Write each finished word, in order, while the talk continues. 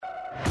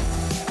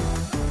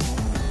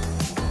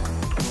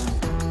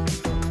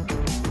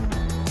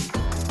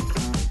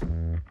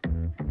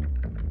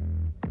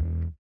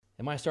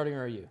Am I starting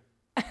or are you?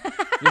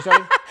 You're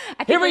starting?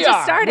 I think Here we just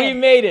are. started. We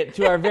made it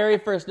to our very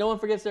first. No one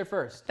forgets their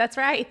first. That's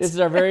right. This is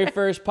our very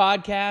first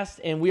podcast,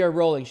 and we are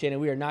rolling, Shannon.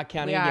 We are not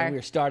counting We again. are. We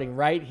are starting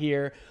right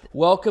here.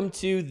 Welcome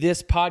to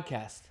this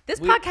podcast.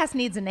 This podcast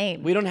needs a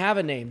name. We don't have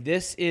a name.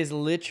 This is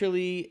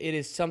literally, it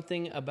is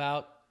something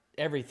about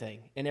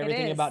everything and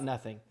everything is. about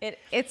nothing.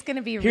 It's going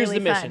to be Here's really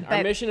the mission. fun.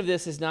 Our mission of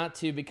this is not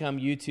to become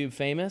YouTube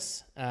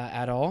famous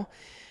at all.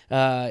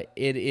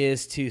 It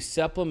is to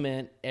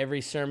supplement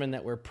every sermon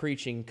that we're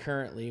preaching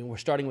currently. We're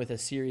starting with a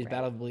series,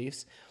 Battle of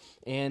Beliefs.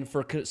 And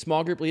for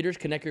small group leaders,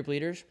 connect group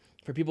leaders,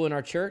 for people in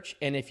our church.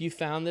 And if you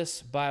found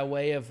this by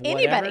way of whatever,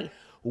 Anybody.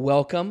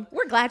 Welcome.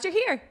 We're glad you're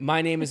here.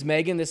 My name is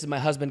Megan. This is my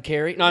husband,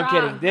 Carey. No, I'm Wrong,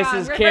 kidding. This wrong.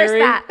 is Reverse Carey.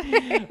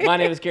 that. My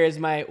name is Carey. This is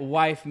my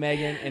wife,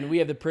 Megan. And we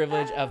have the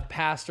privilege of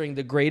pastoring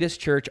the greatest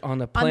church on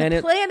the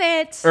planet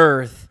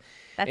Earth.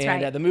 That's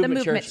and, right. The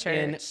Movement Church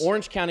in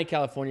Orange County,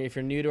 California. If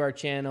you're new to our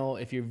channel,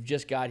 if you've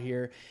just got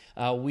here,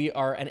 we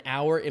are an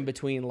hour in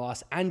between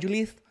Los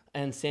Angeles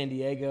and San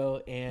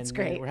Diego. And That's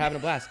great. We're having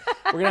a blast.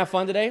 We're going to have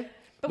fun today.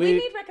 But we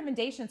need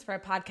recommendations for a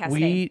podcast We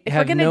name. If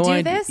have we're going to no do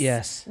idea- this,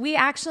 yes. we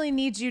actually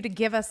need you to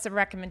give us some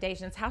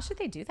recommendations. How should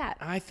they do that?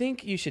 I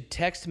think you should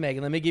text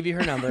Megan. Let me give you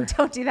her number.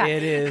 Don't do that.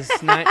 It is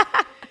not.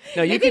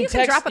 No, you Maybe can you can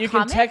text. drop a You can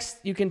comment? text.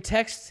 You can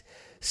text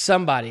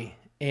somebody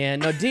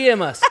and no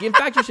DM us. In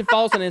fact, you should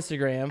follow us on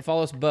Instagram.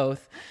 Follow us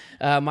both.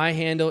 My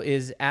handle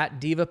is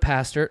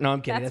 @DivaPastor. No,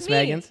 I'm kidding. That's That's me.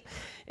 Megan's.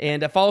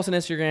 And follow us on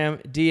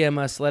Instagram. DM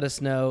us. Let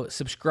us know.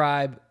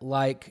 Subscribe.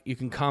 Like. You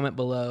can comment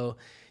below.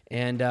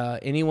 And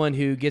anyone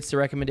who gets the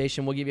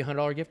recommendation, we'll give you a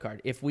 $100 gift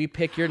card. If we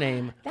pick your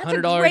name, That's a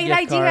 $100 great gift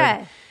idea.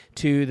 card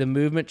to the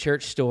Movement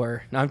Church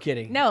store. No, I'm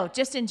kidding. No,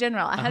 just in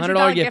general. A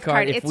 $100 gift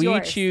card. If It's we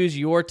yours. choose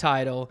your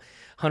title,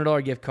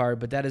 $100 gift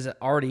card. But that is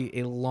already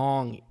a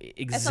long,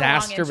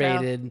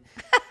 exacerbated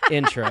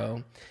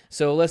intro.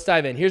 So let's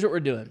dive in. Here's what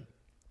we're doing.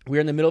 We're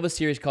in the middle of a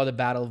series called The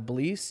Battle of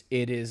Beliefs.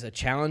 It is a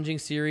challenging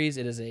series.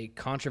 It is a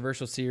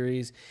controversial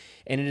series.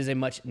 And it is a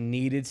much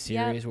needed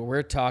series where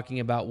we're talking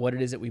about what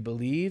it is that we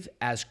believe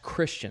as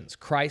Christians,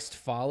 Christ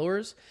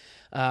followers.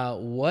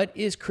 What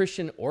is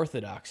Christian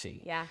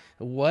orthodoxy? Yeah.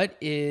 What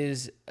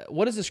does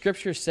the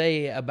scripture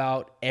say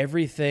about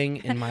everything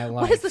in my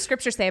life? What does the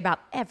scripture say about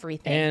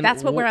everything? And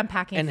That's what we're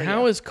unpacking And for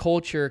how you. is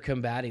culture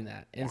combating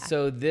that? And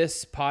so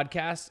this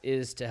podcast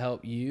is to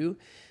help you,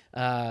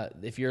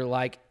 if you're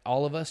like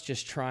all of us,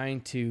 just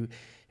trying to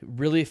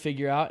really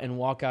figure out and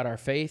walk out our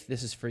faith.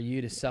 This is for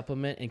you to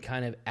supplement and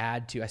kind of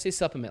add to. I say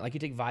supplement like you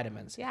take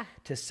vitamins. Yeah.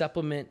 To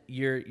supplement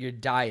your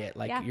diet.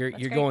 Like Yeah, you're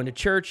that's great. going to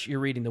church, you're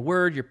reading the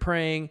word, you're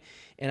praying,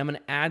 and I'm going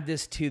to add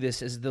this to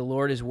this as the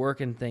Lord is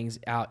working things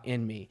out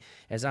in me,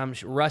 as I'm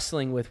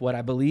wrestling with what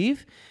I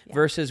believe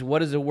versus what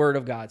does the Word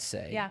of God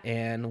say, Yeah.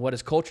 and what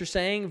is culture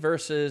saying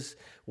versus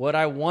what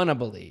I want to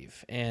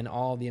believe, and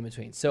all the in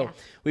between. So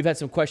we've had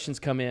some questions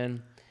come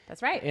in.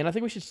 That's right. And I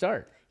think we should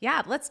start.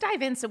 Yeah, let's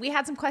dive in. So we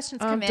had some questions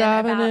come I'm in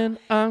diving about. in.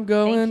 I'm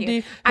going Thank you.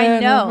 deep. I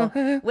know. I'm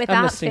gonna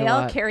Without sing a fail,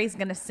 lot. Carrie's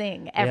going to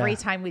sing every Yeah.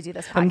 time we do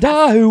this And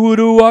podcast. I would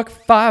walk It's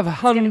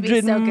 500 gonna be so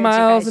good, you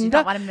miles. guys. You and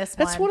don't die. wanna miss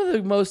That's one. one of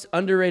the most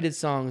underrated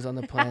songs on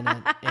the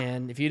planet.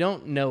 And if you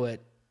don't know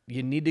it,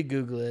 you need to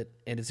Google it.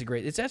 And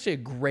it's actually a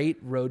great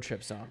road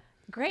trip song.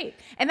 Great.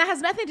 And that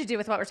has nothing to do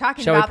with what we're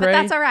talking Shall we about, but pray?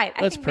 that's all right.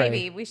 I Let's think pray.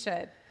 maybe we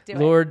should do it.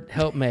 Lord,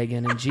 help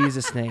Megan in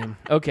Jesus' name.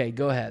 Okay,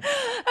 go ahead.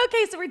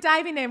 Okay, so we're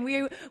diving in.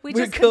 We We're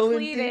just going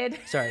completed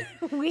deep. Sorry.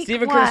 week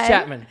Stephen one. Chris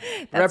Chapman,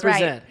 That's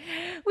represent.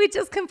 Right. We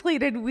just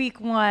completed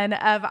week one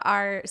of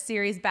our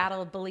series,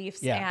 Battle of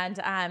Beliefs, and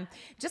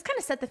just kind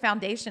of set the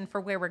foundation for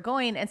where we're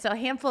going. And so a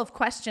handful of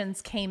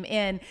questions came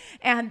in.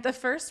 And the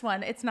first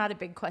one, it's not a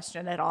big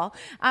question at all.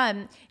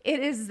 It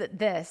is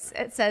this.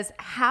 It says,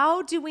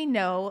 how do we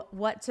know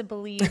what to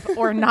believe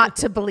or not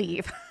to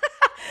believe?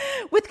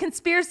 With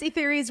conspiracy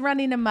theories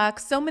running amok,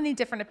 so many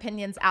different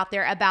opinions out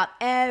there about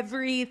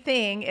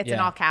everything. It's in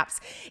all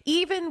caps.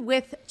 Even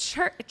with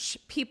church,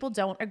 people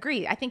don't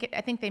agree. I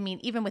think they mean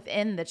even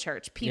within the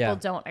church, people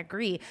don't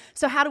agree.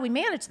 So how do we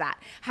manage that?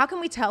 How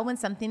can we tell when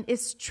something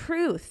is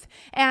truth?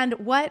 And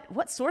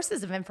what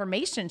sources of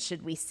information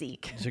should we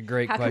seek? It's a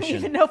great How question. can we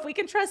even know if we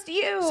can trust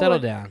you? Settle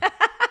down.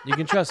 You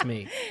can trust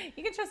me.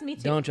 You can trust me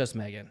too. Don't trust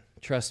Megan.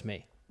 Trust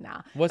me.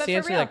 No. What's But the for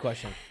answer to real, that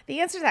question? The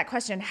answer to that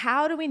question,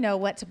 how do we know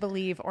what to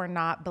believe or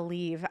not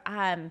believe?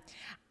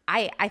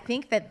 I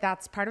think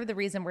that's part of the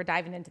reason we're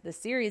diving into this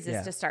series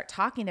is to start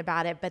talking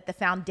about it. But the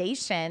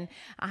foundation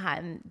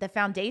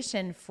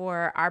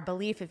for our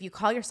belief, if you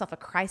call yourself a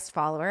Christ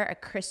follower, a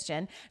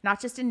Christian,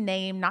 not just in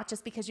name, not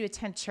just because you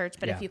attend church,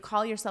 but if you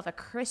call yourself a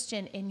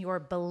Christian in your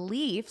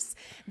beliefs,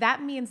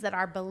 that means that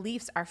our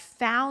beliefs are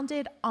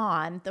founded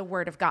on the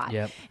Word of God.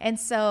 Yep. And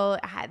so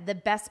the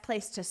best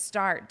place to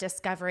start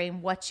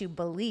discovering what you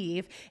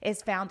believe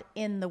is found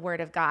in the Word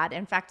of God.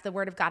 In fact, the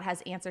Word of God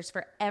has answers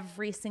for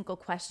every single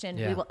question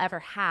we will will ever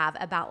have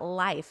about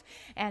life.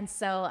 And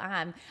so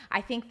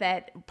I think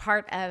that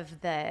part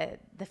of the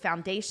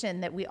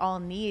foundation that we all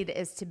need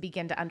is to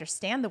begin to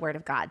understand the Word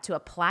of God, to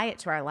apply it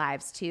to our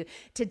lives, to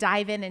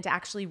dive in and to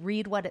actually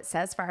read what it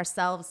says for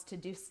ourselves, to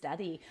do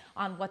study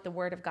on what the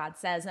Word of God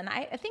says. And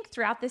I think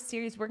throughout this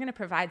series, we're going to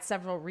provide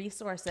several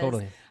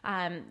resources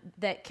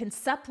that can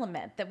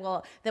supplement, that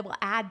will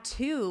add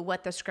to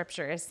what the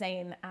Scripture is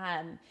saying,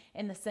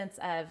 in the sense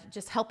of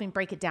just helping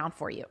break it down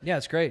for you. Yeah,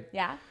 it's great.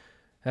 Yeah.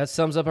 That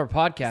sums up our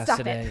podcast Stop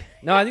today. It.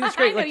 No, I think it's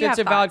great. Like, it's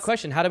a valid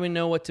question. How do we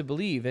know what to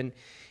believe?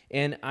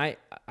 And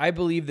I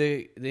believe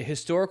the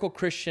historical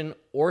Christian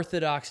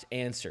Orthodox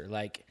answer,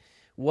 like,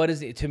 what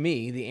is it? To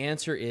me, the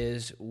answer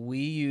is we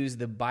use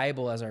the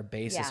Bible as our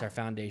basis, our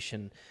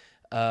foundation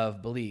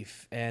of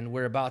belief. And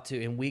we're about to,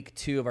 in week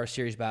 2 of our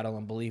series, Battle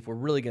on Belief, we're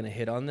really going to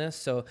hit on this.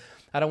 So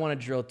I don't want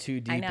to drill too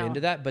deep into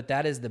that, but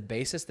that is the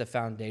basis, the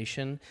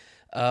foundation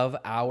of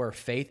our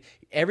faith.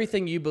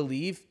 Everything you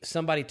believe,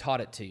 somebody taught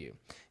it to you.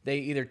 They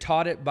either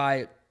taught it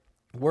by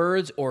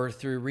words or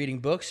through reading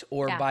books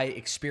or by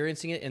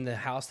experiencing it in the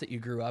house that you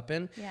grew up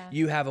in.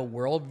 You have a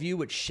worldview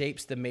which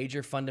shapes the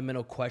major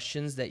fundamental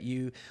questions that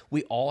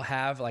we all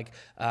have, like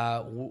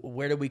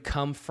where do we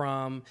come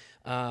from?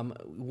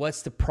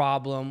 What's the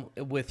problem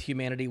with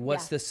humanity?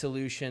 What's the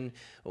solution?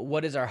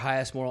 What is our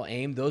highest moral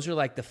aim? Those are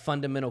like the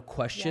fundamental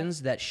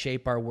questions that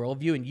shape our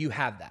worldview, and you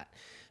have that.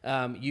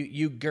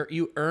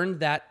 You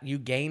earned that, you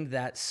gained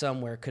that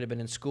somewhere. Could have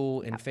been in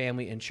school, in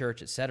family, in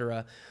church,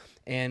 etc.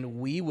 And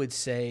we would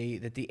say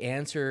that the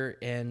answer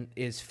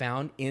is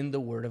found in the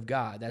Word of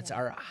God.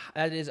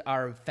 That is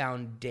our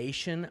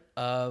foundation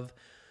of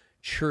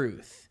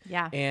truth.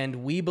 Yeah.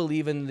 And we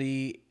believe in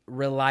the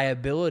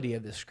reliability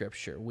of the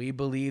Scripture. We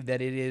believe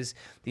that it is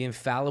the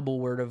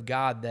infallible Word of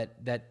God,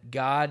 that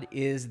God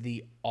is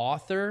the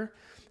author,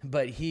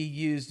 but He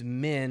used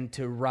men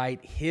to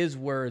write His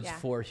words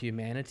for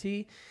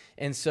humanity.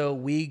 And so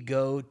we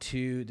go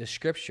to the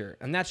Scripture.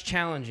 And that's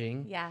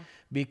challenging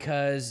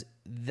because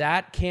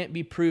that can't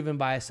be proven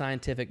by a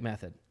scientific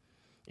method.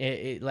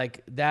 It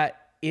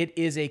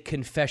is a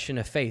confession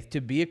of faith. To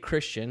be a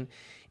Christian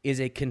is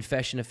a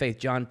confession of faith.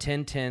 John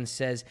 10:10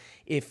 says,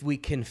 if we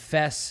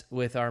confess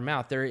with our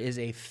mouth, there is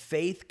a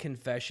faith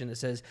confession that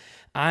says,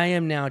 I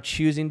am now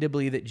choosing to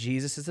believe that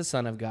Jesus is the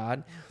Son of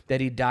God,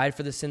 that He died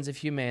for the sins of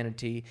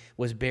humanity,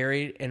 was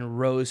buried and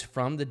rose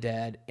from the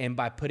dead, and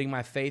by putting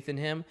my faith in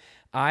Him,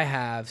 I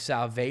have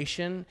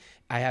salvation,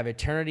 I have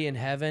eternity in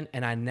heaven,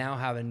 and I now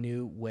have a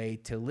new way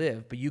to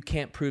live. But you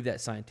can't prove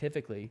that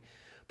scientifically.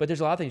 But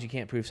there's a lot of things you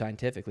can't prove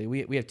scientifically.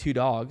 We have 2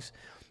 dogs.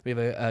 We have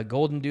a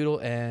golden doodle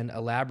and a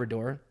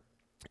Labrador,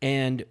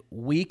 and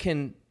we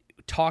can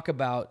talk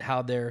about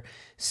how their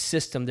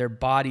system, their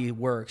body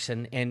works,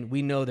 and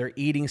we know their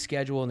eating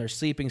schedule and their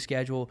sleeping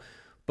schedule,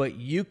 but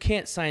you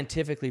can't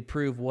scientifically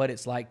prove what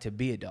it's like to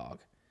be a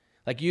dog.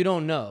 Like, you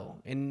don't know,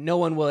 and no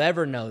one will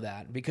ever know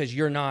that because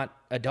you're not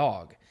a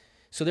dog.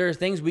 So there are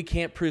things we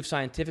can't prove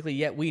scientifically,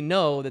 yet we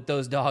know that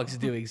those dogs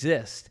do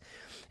exist.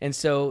 And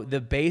so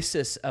the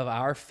basis of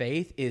our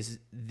faith is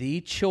the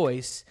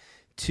choice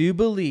to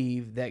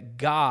believe that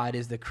God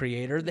is the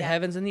creator of the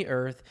heavens and the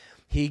earth.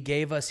 He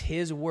gave us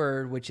His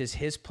word, which is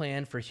His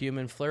plan for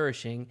human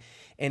flourishing.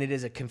 And it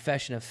is a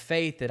confession of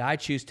faith that I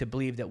choose to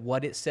believe that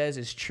what it says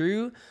is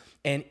true,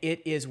 and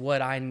it is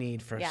what I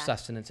need for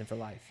sustenance and for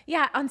life.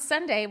 Yeah, on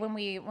Sunday when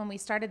we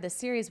started this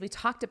series, we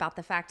talked about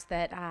the fact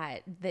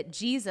that that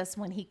Jesus,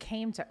 when He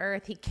came to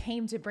earth, He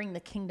came to bring the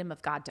kingdom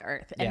of God to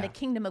earth, and the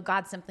kingdom of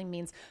God simply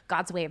means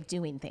God's way of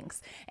doing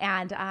things.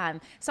 And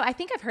so I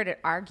think I've heard it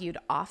argued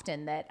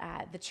often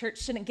that the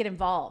church shouldn't get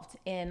involved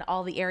in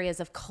all the areas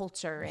of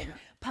culture and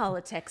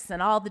politics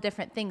and all the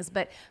different things,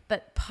 but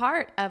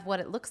part of what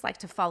it looks like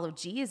to follow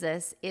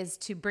Jesus is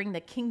to bring the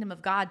kingdom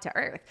of God to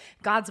earth,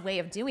 God's way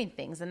of doing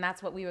things, and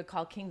that's what we would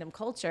call kingdom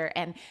culture.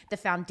 And the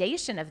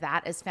foundation of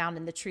that is found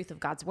in the truth of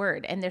God's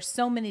word. And there's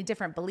so many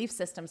different belief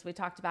systems. We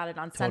talked about it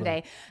on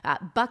Sunday,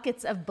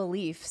 buckets of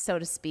belief, so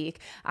to speak,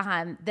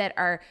 that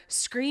are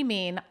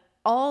screaming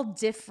all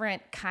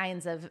different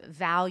kinds of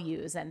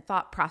values and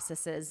thought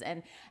processes.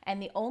 And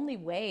the only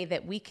way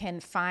that we can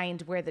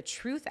find where the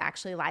truth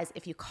actually lies,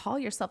 if you call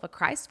yourself a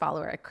Christ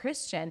follower, a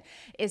Christian,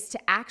 is to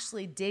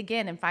actually dig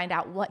in and find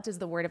out, what does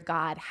the Word of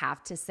God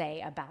have to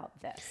say about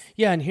this?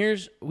 Yeah,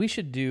 and we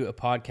should do a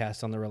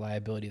podcast on the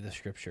reliability of the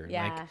Scripture.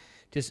 Yeah. Like,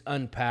 just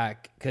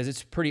unpack, because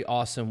it's pretty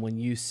awesome when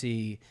you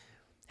see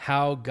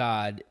how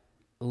God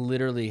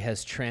literally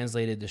has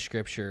translated the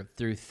Scripture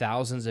through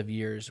thousands of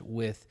years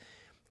with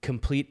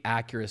complete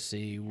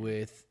accuracy,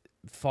 with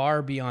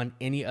far beyond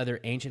any other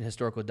ancient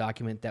historical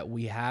document that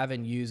we have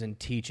and use and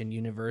teach in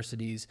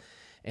universities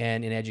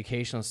and in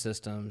educational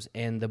systems.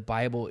 And the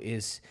Bible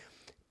is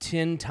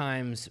 10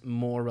 times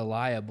more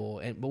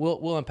reliable. But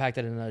we'll unpack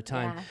that another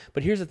time. Yeah.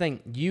 But here's the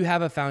thing. You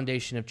have a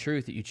foundation of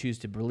truth that you choose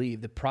to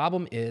believe. The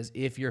problem is,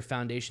 if your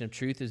foundation of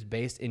truth is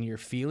based in your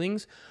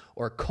feelings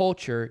or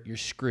culture, you're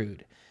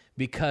screwed,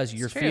 because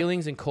your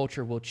feelings and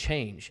culture will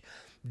change.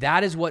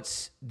 That is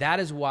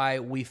why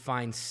we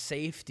find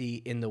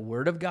safety in the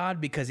Word of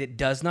God, because it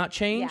does not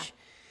change.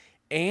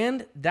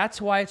 And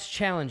that's why it's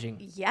challenging.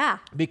 Yeah.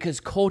 Because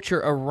culture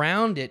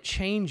around it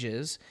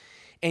changes,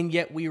 and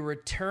yet we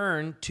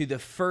return to the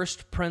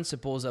first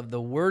principles of the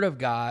Word of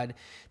God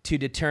to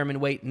determine,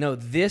 wait, no,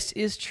 this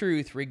is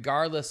truth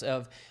regardless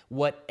of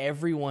what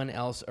everyone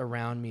else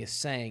around me is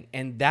saying.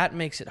 And that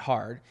makes it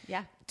hard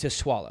to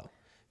swallow,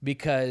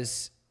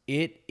 because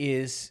it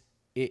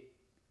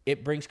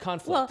brings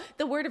conflict. Well,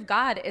 the Word of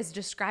God is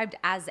described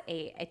as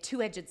a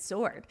two-edged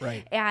sword,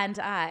 right? And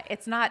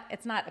it's not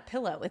a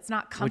pillow. It's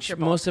not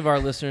comfortable. Which most of our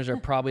listeners are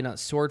probably not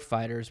sword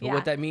fighters, but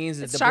what that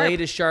means is the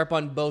blade is sharp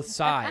on both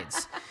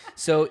sides.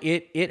 So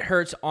it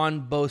hurts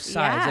on both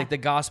sides. Like the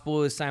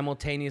gospel is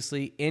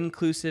simultaneously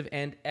inclusive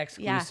and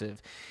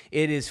exclusive.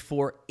 It is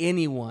for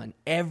anyone.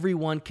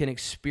 Everyone can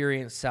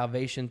experience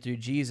salvation through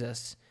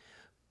Jesus,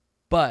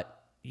 but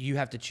you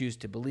have to choose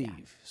to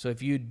believe. So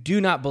if you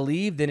do not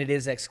believe, then it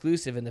is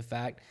exclusive in the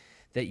fact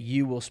that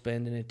you will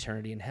spend an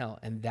eternity in hell.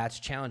 And that's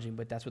challenging,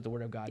 but that's what the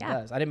Word of God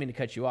does. I didn't mean to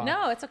cut you off.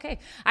 No, it's okay.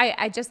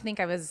 I just think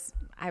I was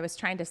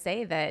trying to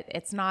say that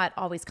it's not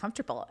always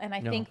comfortable. And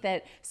I think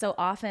that so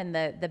often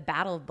the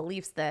battle of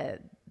beliefs that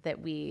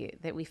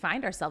we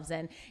find ourselves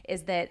in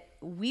is that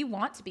we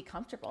want to be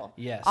comfortable.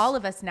 Yes. All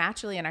of us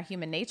naturally in our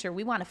human nature,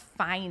 we want to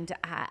find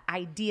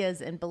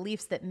ideas and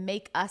beliefs that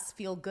make us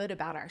feel good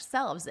about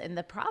ourselves. And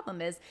the problem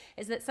is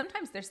that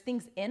sometimes there's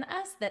things in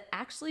us that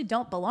actually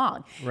don't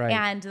belong. Right.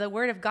 And the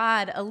Word of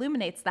God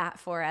illuminates that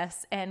for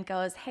us and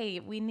goes, hey,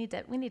 we need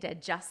to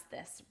adjust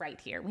this right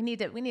here. We need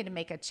to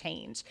make a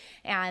change.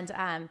 And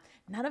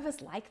none of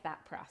us like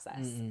that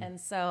process. Mm-mm.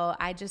 And so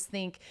I just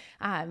think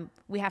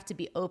we have to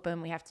be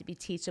open. We have to be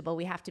teachable.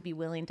 We have to be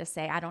willing to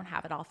say, I don't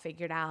have it all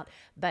figured out,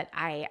 but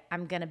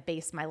I'm going to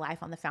base my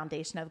life on the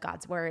foundation of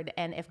God's Word.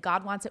 And if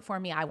God wants it for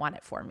me, I want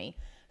it for me.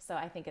 So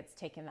I think it's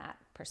taking that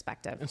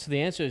perspective. And so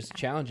the answer is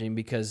challenging,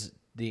 because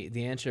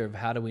the answer of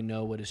how do we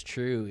know what is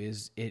true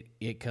is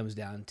it comes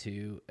down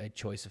to a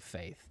choice of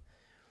faith.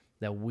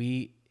 That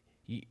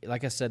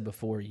like I said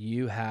before,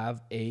 you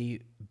have a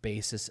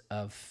basis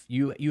of,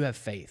 you have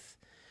faith.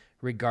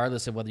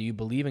 Regardless of whether you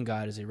believe in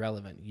God is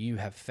irrelevant. You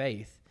have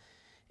faith.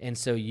 And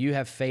so you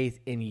have faith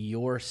in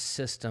your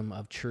system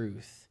of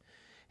truth.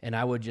 And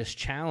I would just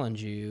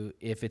challenge you,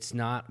 if it's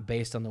not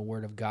based on the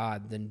Word of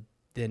God,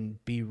 then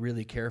be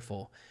really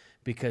careful,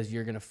 because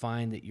you're going to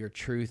find that your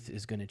truth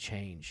is going to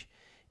change.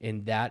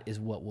 And that is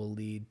what will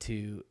lead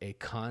to a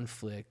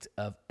conflict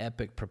of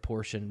epic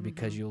proportion,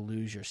 because you'll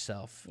lose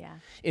yourself. Yeah.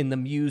 In the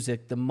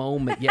music, the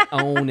moment you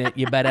own it,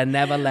 you better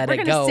never let it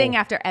go. We're going to sing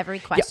after every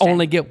question. You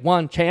only get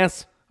one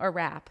chance. Or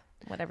rap,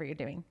 whatever you're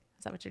doing.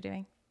 Is that what you're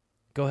doing?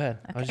 Go ahead.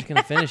 Okay. I was just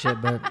going to finish it,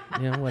 but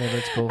whatever,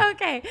 it's cool.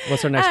 Okay.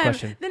 What's our next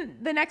question?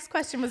 The next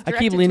question was directed I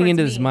keep leaning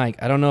into me. this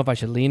mic. I don't know if I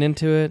should lean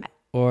into it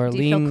or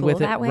lean with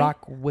it,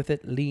 rock with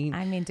it, lean.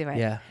 I mean, do it.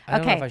 Yeah. I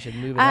don't know if I should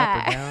move it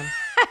up or down.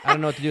 I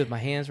don't know what to do with my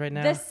hands right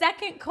now. The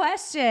second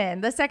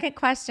question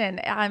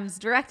is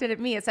directed at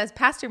me. It says,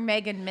 Pastor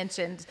Meghan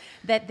mentioned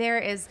that there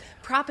is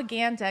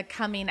propaganda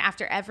coming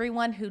after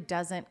everyone who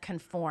doesn't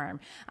conform.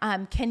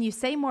 Can you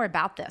say more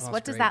about this?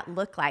 What does that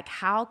look like?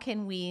 How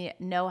can we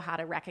know how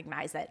to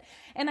recognize it?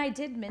 And I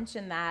did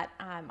mention that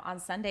on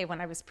Sunday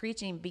when I was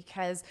preaching,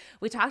 because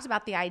we talked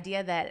about the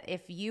idea that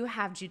if you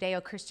have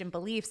Judeo-Christian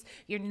beliefs,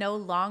 you're no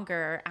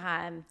longer,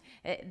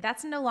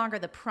 that's no longer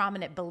the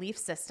prominent belief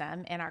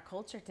system in our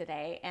culture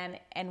today.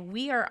 And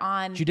we are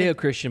on...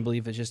 Judeo-Christian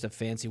belief is just a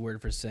fancy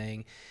word for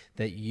saying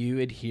that you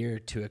adhere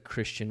to a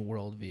Christian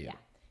worldview.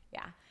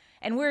 Yeah.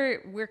 And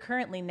we're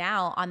currently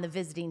now on the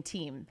visiting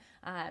team.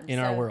 In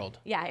our world.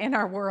 Yeah, in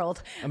our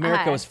world.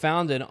 America was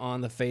founded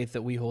on the faith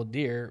that we hold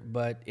dear,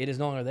 but it is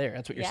no longer there.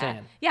 That's what you're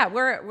saying. Yeah,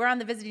 we're on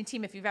the visiting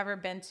team. If you've ever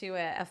been to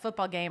a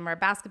football game or a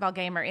basketball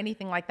game or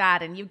anything like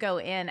that, and you go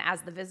in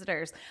as the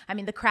visitors, I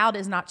mean, the crowd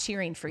is not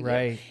cheering for you.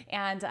 Right.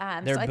 And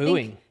they're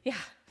booing.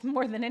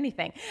 More than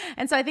anything.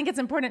 And so I think it's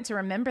important to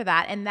remember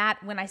that. And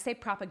that when I say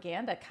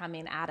propaganda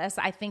coming at us,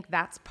 I think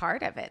that's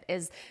part of it,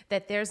 is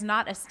that there's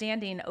not a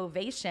standing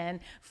ovation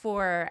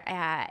for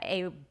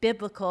a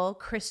biblical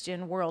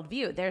Christian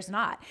worldview. There's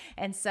not.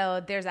 And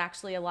so there's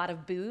actually a lot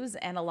of boos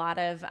and a lot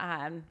of...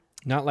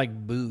 not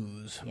like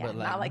booze, but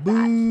not like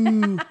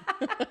boo.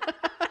 That.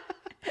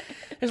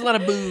 There's a lot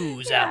of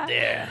booze out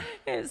there.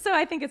 So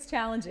I think it's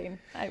challenging.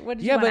 What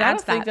did you want to add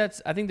to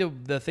that? I think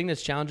the thing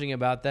that's challenging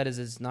about that is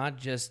it's not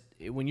just,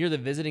 when you're the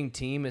visiting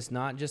team, it's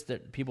not just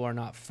that people are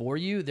not for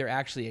you, they're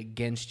actually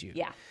against you.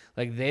 Yeah.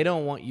 Like, they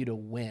don't want you to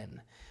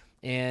win.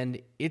 And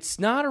it's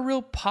not a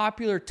real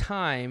popular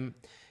time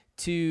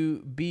to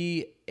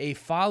be a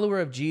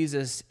follower of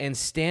Jesus and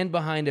stand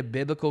behind a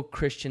biblical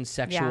Christian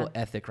sexual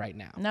ethic right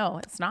now. No,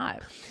 it's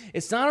not.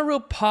 It's not a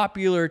real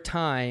popular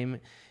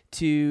time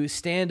to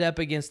stand up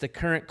against the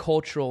current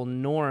cultural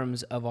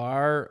norms of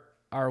our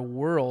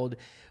world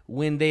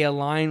when they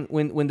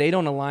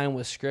don't align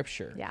with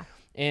Scripture. Yeah.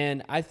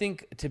 And I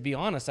think, to be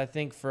honest, I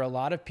think for a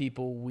lot of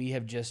people, we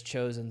have just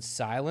chosen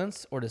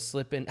silence or to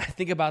slip in. I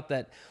think about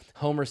that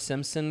Homer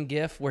Simpson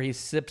gif where he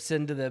slips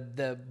into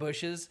the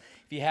bushes.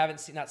 If you haven't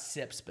seen, not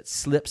sips, but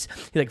slips,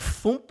 he like,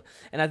 foomp.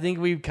 And I think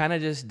we've kind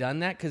of just done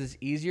that because it's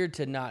easier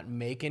to not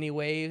make any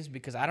waves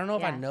because I don't know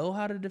if I know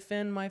how to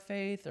defend my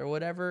faith or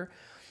whatever.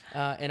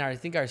 And I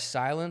think our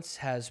silence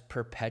has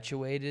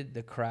perpetuated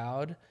the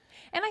crowd.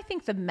 And I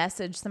think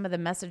some of the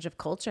message of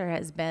culture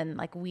has been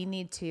like, we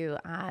need to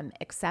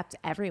accept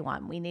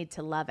everyone. We need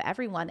to love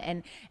everyone.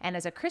 And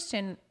as a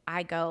Christian,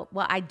 I go,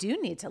 well, I do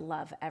need to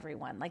love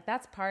everyone. Like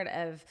that's part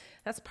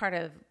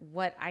of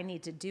what I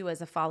need to do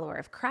as a follower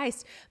of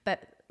Christ.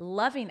 But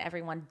loving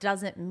everyone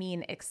doesn't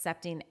mean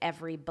accepting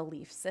every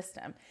belief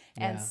system.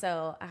 Yeah. And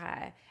so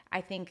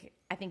I think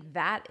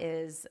that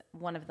is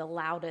one of the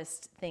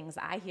loudest things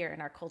I hear in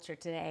our culture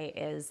today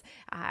is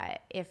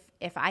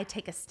if I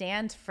take a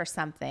stand for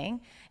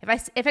something, if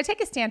I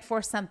take a stand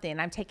for something,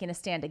 I'm taking a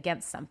stand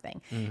against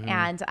something. Mm-hmm.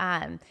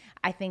 And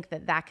I think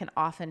that can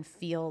often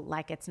feel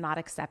like it's not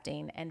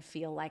accepting and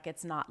feel like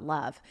it's not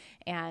love.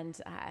 And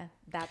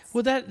that's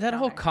that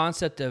whole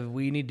concept of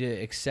we need to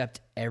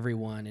accept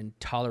everyone and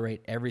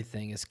tolerate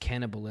everything is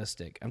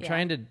cannibalistic. I'm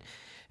trying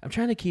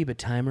to keep a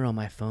timer on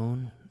my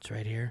phone. It's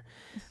right here.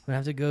 I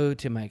have to go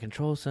to my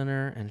control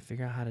center and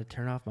figure out how to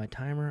turn off my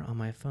timer on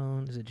my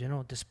phone. Is it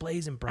general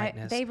displays and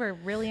brightness? They were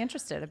really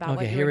interested about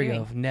what you were doing. Okay, here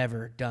we go.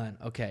 Never done.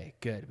 Okay,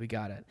 good. We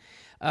got it.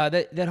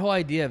 That whole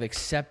idea of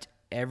accept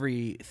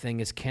everything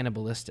is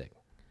cannibalistic.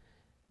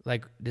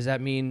 Like, does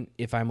that mean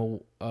if I'm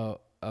a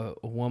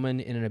woman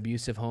in an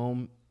abusive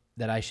home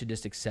that I should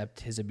just accept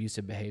his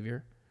abusive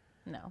behavior?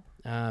 No.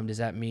 Does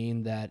that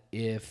mean that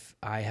if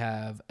I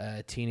have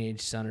a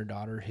teenage son or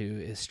daughter who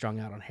is strung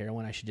out on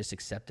heroin, I should just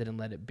accept it and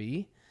let it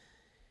be?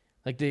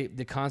 Like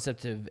the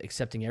concept of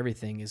accepting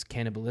everything is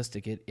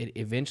cannibalistic. It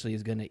eventually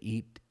is going to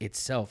eat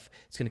itself.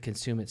 It's going to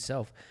consume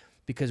itself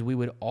because we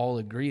would all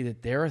agree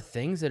that there are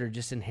things that are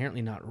just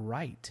inherently not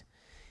right.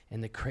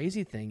 And the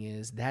crazy thing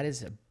is that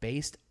is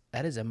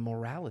a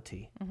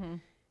morality. Mm-hmm.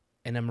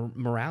 And a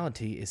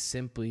morality is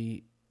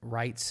simply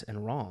rights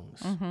and wrongs.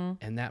 Mm-hmm.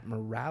 And that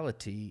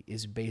morality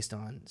is based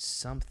on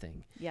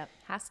something. Yep,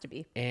 has to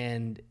be.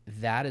 And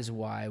that is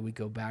why we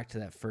go back to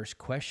that first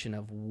question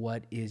of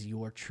what is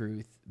your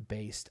truth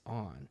based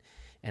on?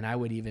 And I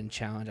would even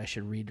challenge, I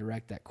should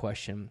redirect that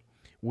question.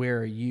 Where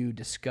are you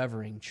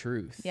discovering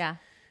truth? Yeah.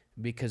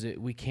 Because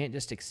we can't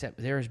just accept,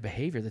 there is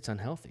behavior that's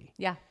unhealthy.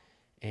 Yeah.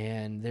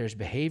 And there's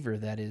behavior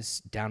that is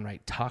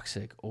downright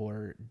toxic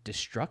or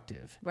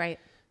destructive. Right.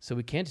 So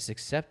we can't just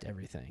accept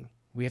everything.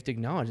 We have to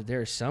acknowledge that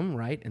there is some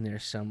right and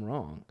there's some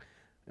wrong.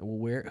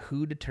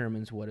 Who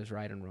determines what is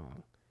right and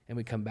wrong? And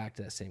we come back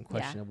to that same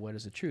question of what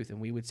is the truth? And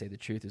we would say the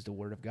truth is the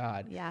word of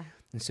God. Yeah.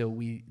 And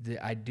so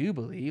I do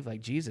believe,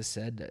 like Jesus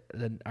said,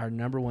 that our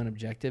number one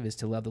objective is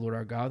to love the Lord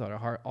our God with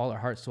all our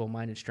heart, soul,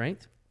 mind, and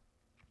strength.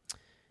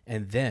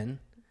 And then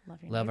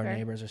love our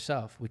neighbor as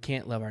ourselves. We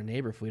can't love our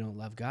neighbor if we don't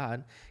love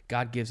God.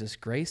 God gives us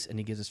grace and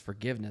he gives us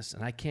forgiveness.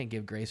 And I can't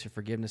give grace or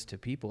forgiveness to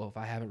people if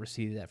I haven't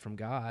received that from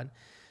God.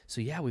 So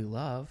yeah, we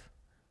love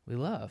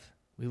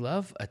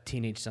a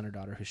teenage son or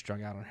daughter who's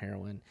strung out on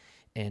heroin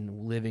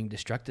and living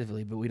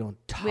destructively, but we don't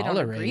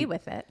agree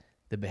with it.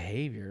 The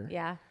behavior.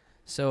 Yeah.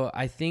 So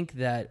I think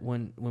that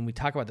when we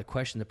talk about the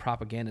question, the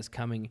propaganda is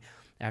coming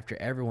after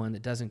everyone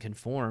that doesn't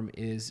conform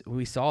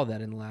we saw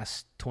that in the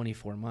last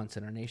 24 months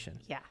in our nation.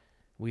 Yeah.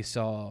 We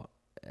saw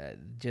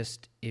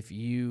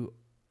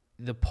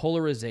the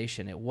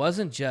polarization. It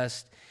wasn't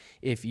just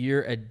if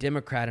you're a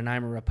Democrat and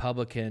I'm a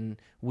Republican,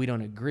 we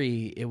don't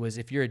agree. It was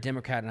if you're a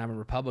Democrat and I'm a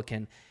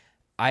Republican,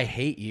 I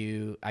hate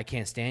you, I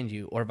can't stand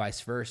you, or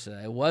vice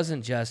versa. It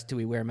wasn't just do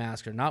we wear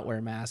masks or not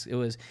wear masks. It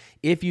was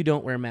if you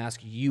don't wear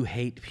masks, you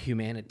hate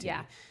humanity.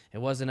 Yeah. It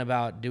wasn't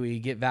about do we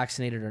get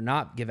vaccinated or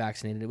not get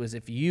vaccinated. It was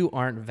if you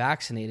aren't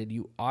vaccinated,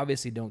 you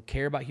obviously don't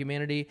care about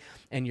humanity,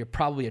 and you're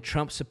probably a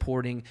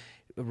Trump-supporting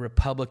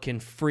Republican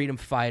freedom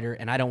fighter,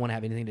 and I don't want to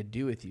have anything to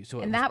do with you.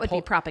 So and that would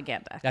be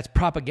propaganda. That's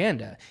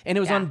propaganda, and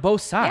it was on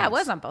both sides. Yeah, it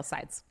was on both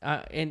sides.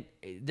 And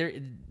there,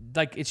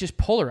 like, it's just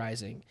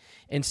polarizing,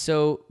 and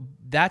so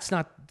that's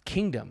not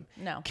kingdom.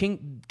 No,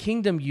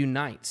 kingdom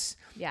unites.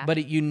 Yeah, but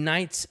it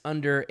unites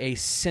under a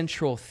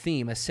central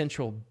theme, a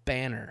central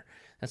banner.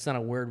 That's not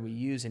a word we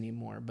use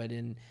anymore, but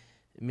in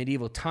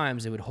medieval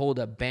times, they would hold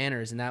up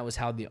banners, and that was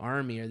how the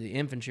army or the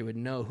infantry would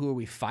know who are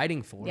we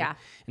fighting for. Yeah.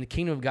 And the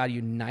kingdom of God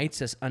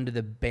unites us under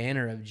the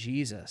banner of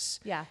Jesus.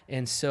 Yeah.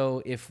 And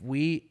so if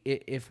we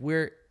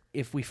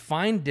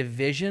find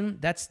division,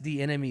 that's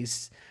the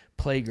enemy's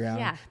playground.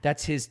 Yeah.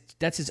 That's his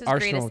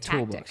arsenal of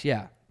toolbox.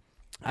 Yeah.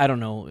 I don't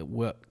know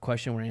what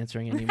question we're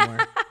answering anymore.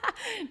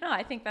 No,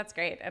 I think that's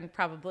great, and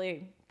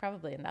probably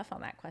enough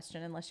on that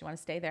question, unless you want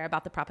to stay there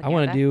about the propaganda. I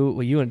want to do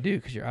what you want to do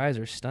because your eyes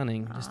are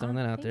stunning. Just throwing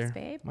that out there.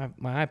 Babe.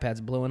 My iPad's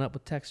blowing up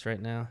with text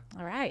right now.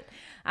 All right.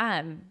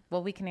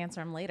 Well, we can answer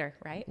them later,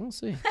 right? We'll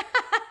see.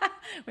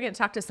 We're going to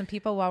talk to some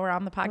people while we're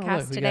on the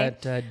podcast we today.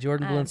 got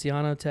Jordan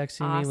Valenciano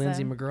texting me,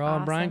 Lindsay McGraw,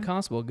 and Brian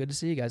Constable. Good to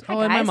see you guys. Hi,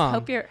 guys. And my mom.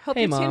 Hope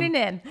you're Mom. tuning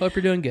in. Hope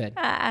you're doing good.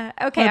 Okay, Hi,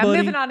 I'm buddy.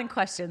 moving on in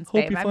questions,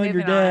 Hope babe. you I'm find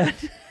your moving on. dad.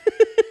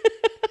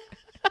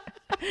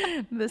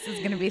 This is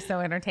going to be so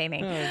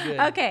entertaining. Good.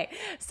 Okay,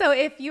 so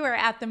if you are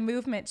at the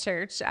Movement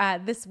Church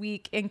this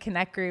week in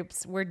Connect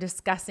Groups, we're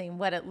discussing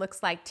what it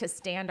looks like to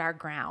stand our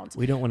ground.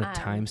 We don't want to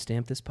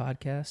timestamp this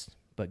podcast,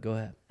 but go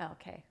ahead.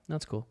 Okay.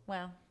 That's cool.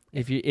 Well,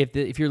 If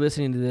you're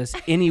listening to this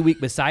any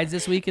week besides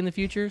this week in the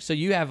future, so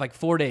you have like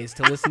 4 days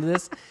to listen to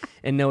this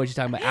and know what you're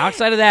talking about.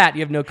 Outside of that,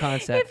 you have no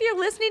concept. if you're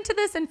listening to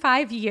this in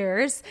 5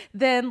 years,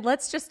 then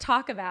let's just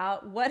talk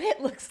about what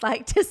it looks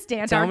like to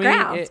stand our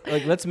ground.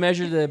 Let's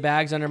measure the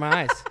bags under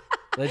my eyes.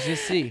 Let's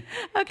just see.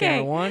 Okay.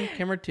 Camera 1,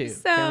 camera 2.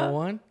 Camera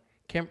 1,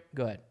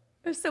 go ahead.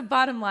 So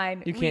bottom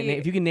line, You can't.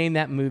 If you can name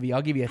that movie,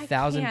 I'll give you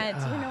 1,000. I can't.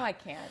 You know I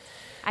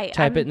can't.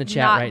 Type it in the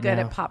chat right now. I'm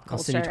not good at pop I'll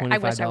send you culture. I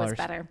wish I was $25.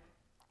 better.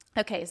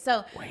 Okay,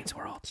 so Wayne's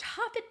World.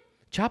 chop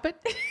it.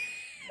 it?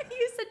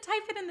 You said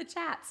type it in the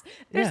chats.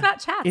 There's not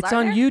chats. It's are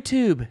on there?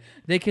 YouTube.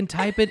 They can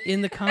type it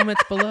in the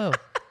comments below.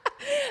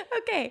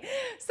 Okay,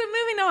 so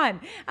moving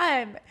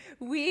on.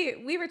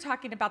 We were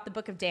talking about the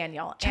book of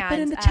Daniel. Chop it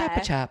in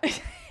the chop.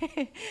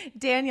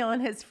 Daniel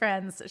and his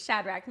friends,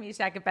 Shadrach,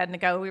 Meshach, and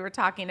Abednego, we were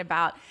talking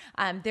about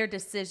their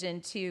decision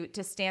to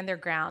stand their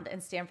ground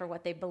and stand for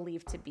what they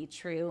believed to be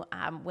true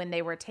when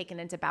they were taken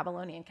into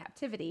Babylonian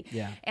captivity.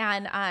 Yeah.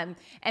 And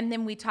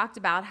then we talked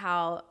about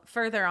how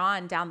further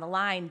on down the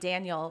line,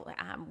 Daniel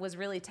was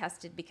really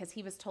tested because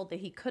he was told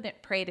that he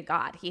couldn't pray to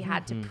God. He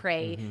had to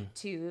pray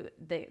to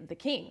the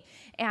king.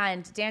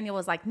 And Daniel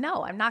was like,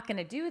 no, I'm not going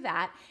to do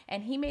that.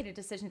 And he made a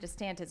decision to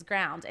stand his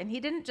ground. And he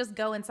didn't just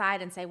go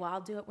inside and say, well,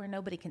 I'll do it where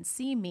nobody can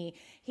see me.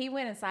 He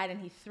went inside and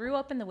he threw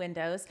open the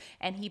windows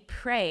and he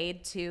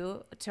prayed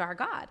to our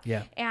God.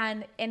 Yeah.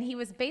 And he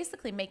was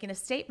basically making a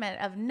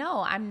statement of,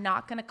 no, I'm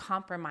not going to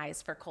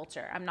compromise for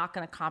culture. I'm not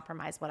going to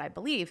compromise what I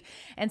believe.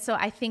 And so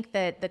I think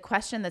that the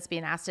question that's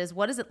being asked is,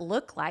 what does it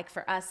look like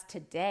for us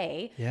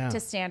today to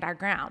stand our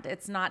ground?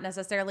 It's not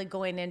necessarily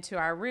going into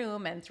our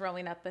room and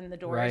throwing up in the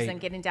doors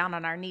and getting down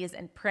on our knees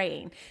and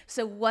praying.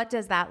 So what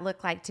does that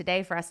look like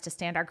today for us to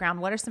stand our ground?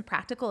 What are some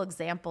practical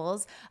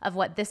examples of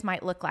what this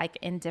might look like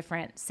in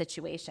different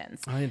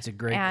situations? I think it's a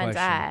great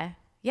question.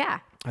 Yeah.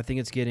 I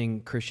think it's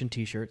getting Christian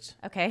t-shirts.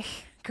 Okay,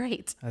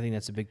 great. I think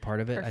that's a big part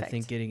of it. Perfect. I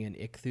think getting an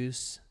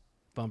Ichthus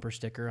bumper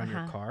sticker on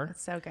your car.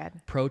 That's so good.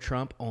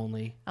 Pro-Trump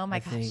only. Oh my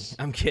gosh.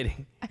 I'm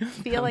kidding. I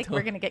feel like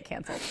we're going to get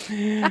canceled.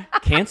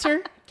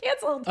 Cancer?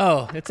 Canceled.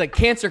 Oh, it's like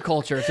cancer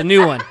culture. It's a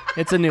new one.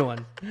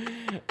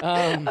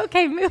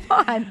 Okay, move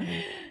on.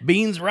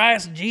 Beans,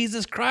 rice,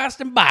 Jesus Christ,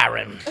 and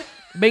Byron.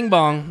 Bing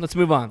bong. Let's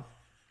move on.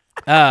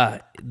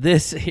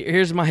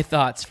 Here's my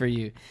thoughts for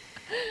you.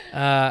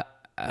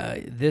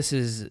 This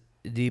is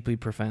deeply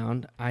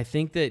profound. I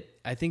think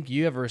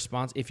you have a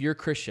response. If you're a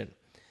Christian,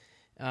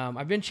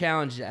 I've been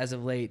challenged as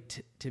of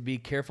late to be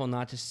careful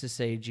not just to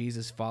say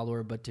Jesus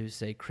follower, but to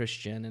say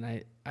Christian.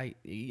 And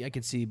I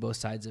can see both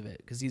sides of it,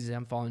 because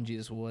I'm following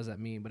Jesus. Well, what does that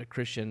mean? But a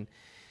Christian,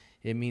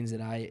 it means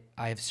that I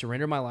have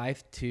surrendered my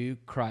life to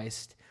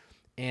Christ,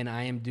 and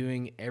I am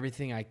doing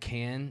everything I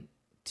can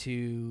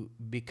to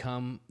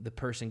become the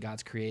person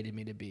God's created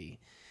me to be.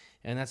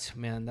 And that's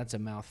a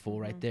mouthful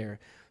right there.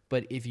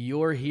 But if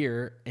you're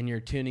here and you're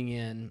tuning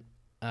in,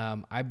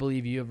 I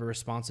believe you have a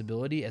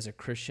responsibility as a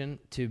Christian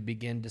to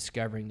begin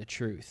discovering the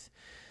truth.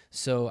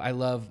 So I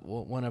love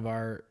one of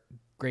our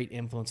great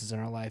influences in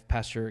our life,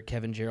 Pastor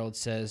Kevin Gerald,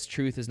 says,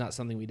 truth is not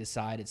something we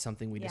decide, it's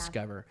something we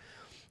discover.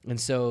 And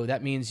so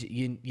that means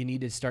you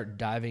need to start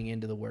diving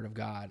into the Word of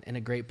God. And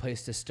a great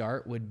place to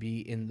start would be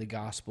in the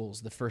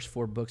Gospels, the first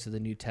 4 books of the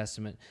New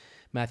Testament,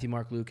 Matthew,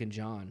 Mark, Luke, and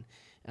John.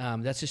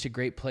 That's just a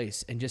great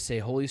place. And just say,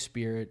 Holy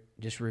Spirit,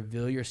 just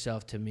reveal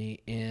yourself to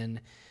me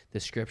in the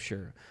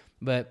Scripture.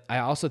 But I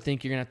also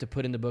think you're going to have to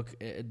put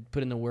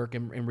in the work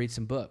and read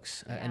some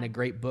books. And a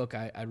great book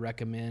I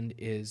recommend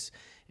is,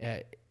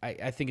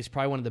 I think it's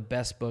probably one of the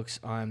best books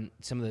on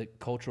some of the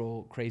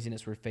cultural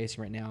craziness we're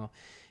facing right now.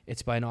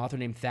 It's by an author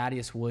named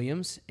Thaddeus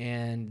Williams,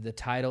 and the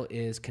title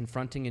is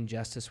Confronting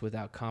Injustice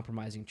Without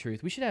Compromising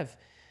Truth. We should have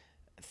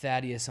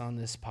Thaddeus on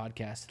this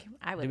podcast.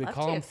 I would Do we love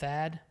call to. him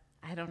Thad?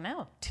 I don't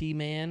know.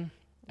 T-Man?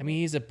 I mean,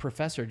 he's a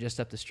professor just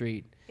up the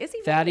street. Is he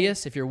really?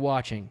 Thaddeus, if you're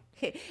watching,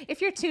 if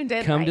you're tuned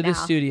in come right to the now,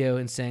 studio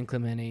in San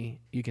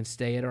Clemente. You can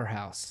stay at our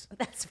house.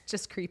 That's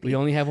just creepy. We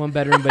only have one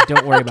bedroom, but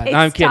don't worry about it. No,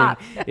 I'm stop.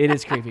 kidding. It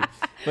is creepy.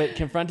 But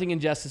Confronting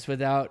Injustice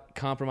Without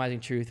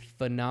Compromising Truth,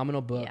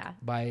 phenomenal book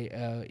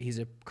by, he's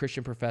a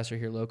Christian professor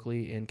here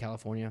locally in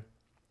California.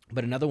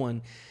 But another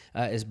one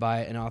is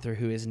by an author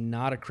who is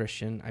not a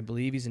Christian. I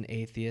believe he's an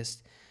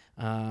atheist.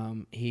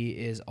 He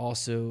is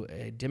also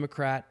a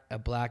Democrat, a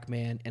black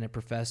man, and a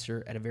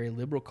professor at a very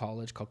liberal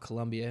college called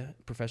Columbia,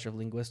 professor of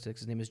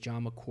linguistics. His name is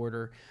John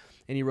McWhorter,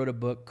 and he wrote a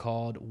book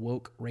called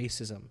Woke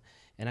Racism.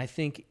 And I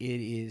think it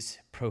is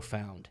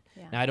profound.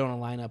 Yeah. Now, I don't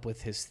line up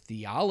with his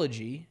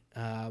theology,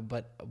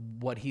 but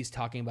what he's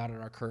talking about in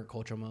our current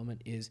cultural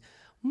moment is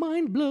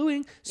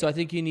mind-blowing. So I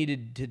think you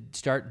needed to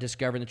start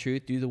discovering the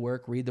truth, do the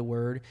work, read the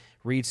word,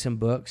 read some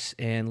books,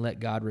 and let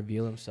God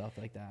reveal himself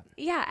like that.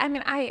 Yeah, I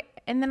mean,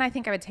 and then I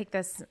think I would take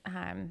this,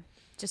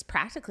 just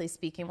practically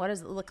speaking, what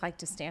does it look like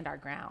to stand our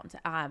ground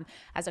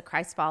as a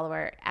Christ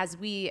follower? As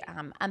we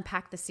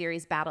unpack the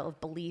series Battle of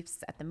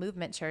Beliefs at the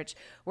Movement Church,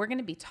 we're going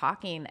to be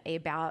talking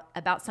about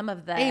some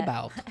of the...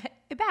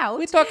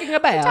 We're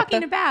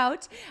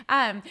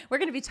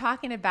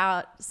talking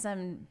about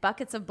some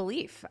buckets of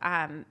belief,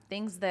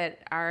 things that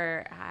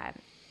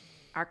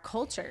our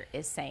culture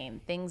is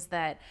saying, things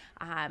that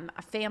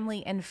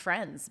family and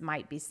friends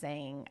might be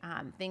saying,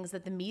 things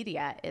that the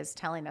media is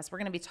telling us. We're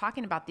going to be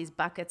talking about these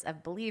buckets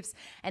of beliefs,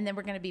 and then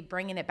we're going to be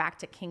bringing it back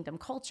to kingdom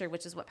culture,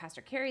 which is what Pastor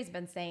Carey's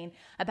been saying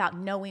about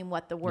knowing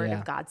what the Word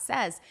of God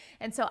says.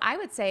 And so I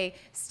would say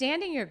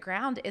standing your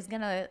ground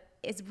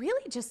is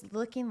really just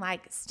looking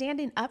like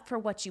standing up for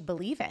what you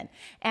believe in.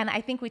 And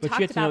I think we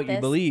talked about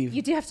this.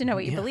 You do have to know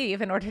what you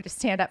believe in order to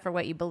stand up for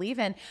what you believe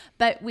in.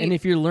 And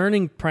if you're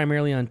learning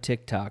primarily on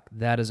TikTok,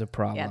 that is a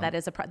problem. Yeah,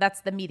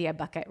 that's the media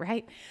bucket,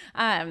 right?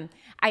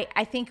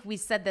 I think we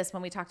said this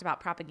when we talked about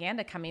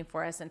propaganda coming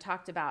for us and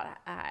talked about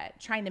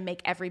trying to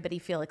make everybody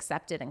feel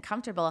accepted and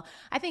comfortable.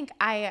 I think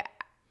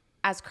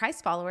as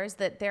Christ followers,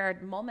 that there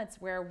are moments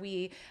where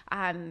we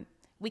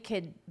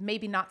could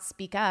maybe not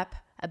speak up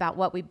about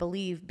what we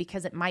believe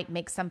because it might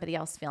make somebody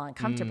else feel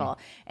uncomfortable.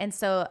 And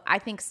so I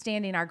think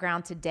standing our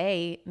ground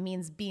today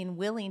means being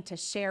willing to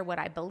share what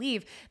I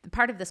believe. The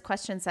part of this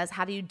question says,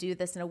 how do you do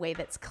this in a way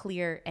that's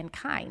clear and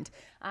kind?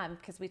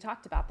 Because we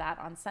talked about that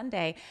on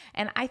Sunday.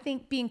 And I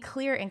think being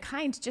clear and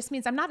kind just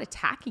means I'm not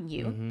attacking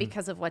you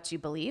because of what you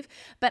believe,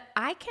 but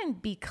I can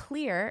be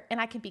clear and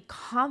I can be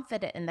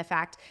confident in the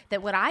fact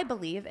that what I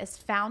believe is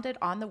founded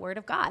on the Word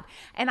of God.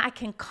 And I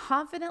can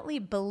confidently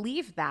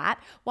believe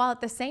that while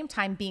at the same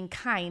time being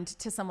kind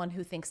to someone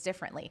who thinks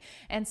differently.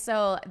 And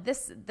so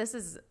this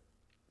is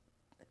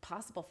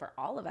possible for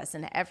all of us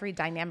in every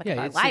dynamic of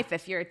our life.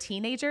 If you're a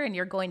teenager and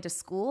you're going to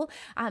school,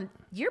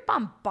 you're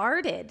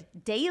bombarded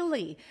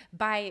daily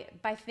by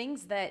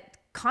things that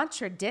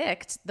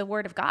contradict the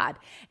Word of God.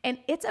 And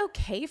it's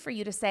okay for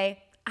you to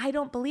say, I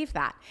don't believe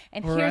that.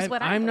 And here's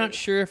what I'm not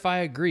sure if I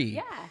agree.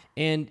 Yeah.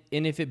 And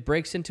if it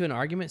breaks into an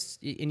argument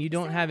and you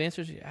don't have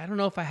answers, I don't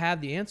know if I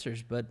have the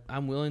answers, but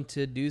I'm willing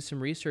to do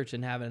some research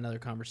and have another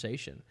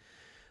conversation.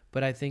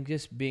 But I think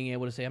just being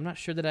able to say, I'm not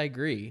sure that I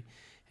agree.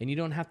 And you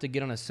don't have to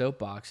get on a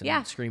soapbox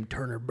and scream,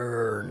 turn or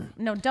burn.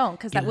 No, don't,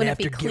 because that wouldn't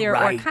be clear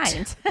or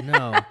kind.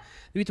 No.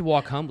 You have to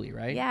walk humbly,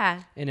 right?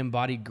 Yeah. And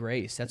embody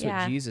grace. That's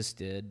what Jesus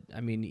did.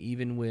 I mean,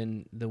 even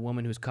when the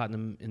woman who was caught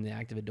in the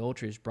act of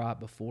adultery was brought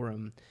before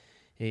him,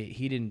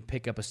 he didn't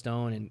pick up a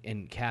stone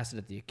and cast it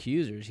at the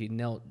accusers. He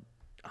knelt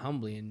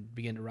humbly and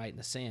began to write in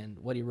the sand.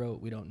 What he wrote,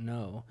 we don't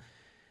know.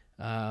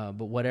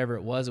 But whatever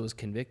it was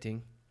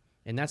convicting.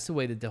 And that's the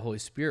way that the Holy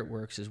Spirit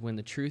works, is when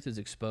the truth is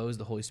exposed,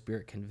 the Holy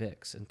Spirit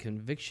convicts. And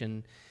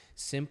conviction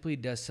simply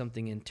does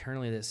something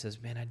internally that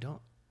says, man,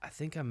 I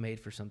think I'm made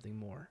for something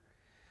more.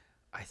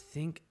 I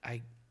think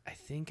I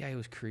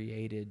was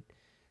created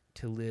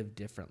to live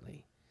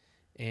differently.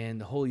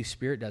 And the Holy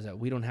Spirit does that.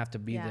 We don't have to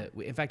be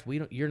in fact,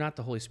 you're not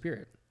the Holy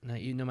Spirit.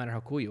 No matter how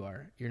cool you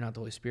are, you're not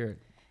the Holy Spirit.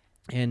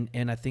 And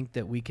I think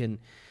that we can,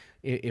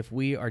 if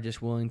we are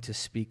just willing to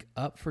speak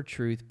up for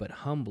truth, but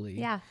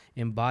humbly,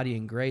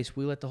 embodying grace,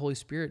 we let the Holy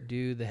Spirit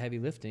do the heavy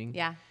lifting.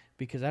 Yeah.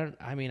 Because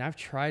I've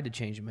tried to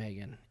change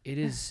Megan. It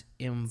is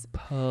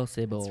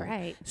impossible. That's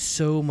right.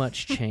 So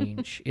much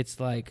change. It's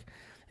like,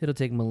 it'll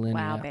take millennia.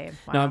 Wow, babe.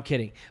 Wow. No, I'm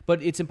kidding.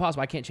 But it's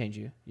impossible. I can't change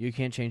you. You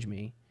can't change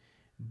me.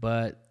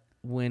 But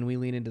when we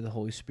lean into the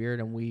Holy Spirit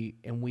and we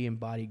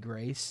embody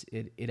grace,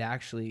 it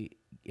actually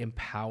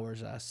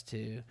empowers us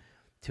to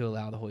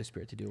allow the Holy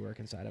Spirit to do work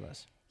inside of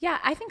us. Yeah,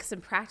 I think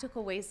some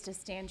practical ways to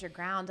stand your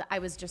ground. I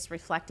was just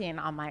reflecting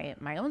on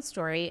my own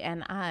story,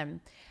 and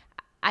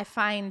I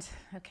find,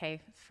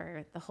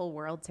 for the whole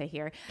world to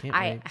hear,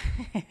 I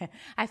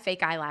have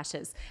fake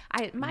eyelashes.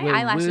 My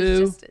eyelashes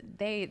just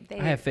they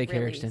I have fake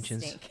really hair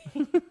extensions.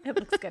 Stink. It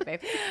looks good,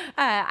 babe.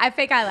 I have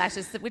fake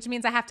eyelashes, which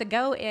means I have to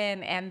go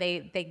in and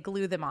they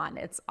glue them on.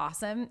 It's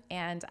awesome,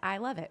 and I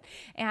love it.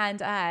 And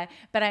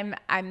but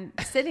I'm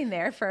sitting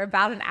there for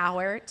about an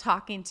hour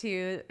talking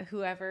to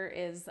whoever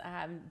is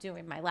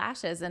doing my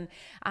lashes, and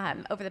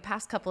over the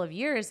past couple of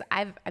years,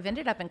 I've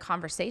ended up in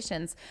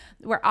conversations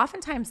where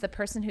oftentimes the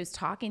person who's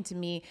talking to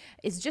me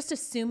is just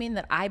assuming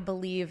that I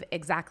believe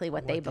exactly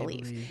what they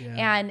believe.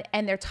 And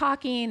they're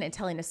talking and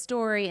telling a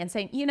story and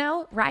saying,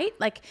 right?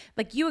 Like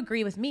you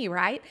agree with me,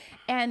 right?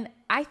 And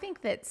I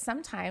think that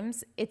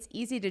sometimes it's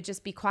easy to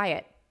just be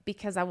quiet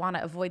because I want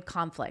to avoid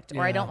conflict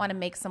or I don't want to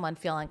make someone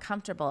feel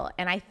uncomfortable.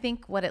 And I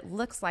think what it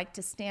looks like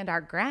to stand our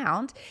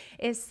ground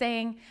is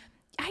saying,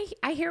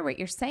 I hear what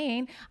you're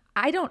saying.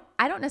 I don't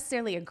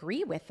necessarily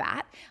agree with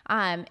that.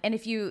 And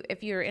if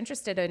you're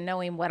interested in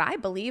knowing what I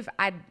believe,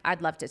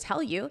 I'd love to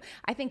tell you.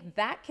 I think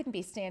that can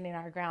be standing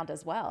our ground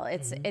as well.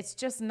 It's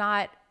just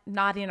not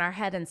nodding our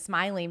head and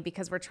smiling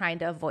because we're trying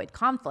to avoid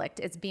conflict.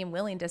 It's being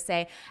willing to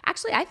say,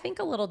 actually, I think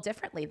a little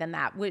differently than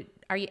that.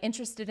 Are you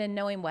interested in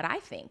knowing what I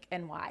think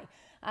and why?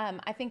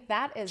 I think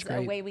that is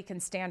a way we can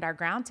stand our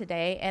ground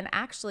today and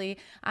actually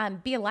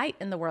be a light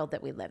in the world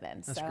that we live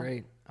in. That's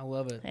great. I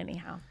love it.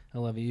 Anyhow. I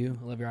love you.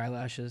 I love your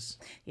eyelashes.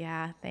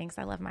 Yeah, thanks.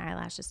 I love my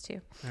eyelashes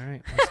too. All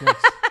right. What's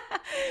next?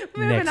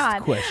 Moving next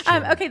on.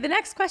 Question. Okay, the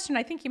next question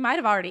I think you might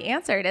have already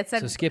answered. It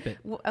said, so skip it.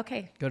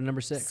 Okay. Go to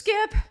number 6.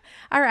 Skip.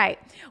 All right.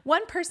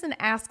 One person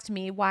asked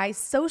me why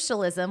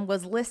socialism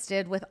was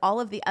listed with all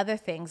of the other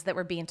things that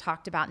were being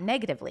talked about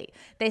negatively.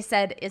 They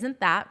said, isn't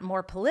that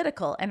more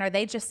political? And are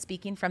they just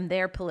speaking from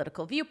their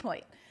political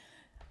viewpoint?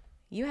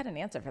 You had an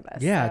answer for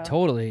this. Yeah,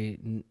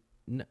 totally.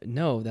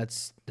 No,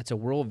 that's a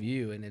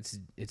worldview, and it's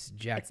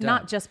jacked up. It's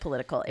not just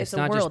political. It's a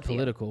worldview. It's not just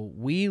political.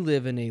 We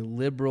live in a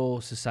liberal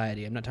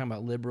society. I'm not talking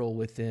about liberal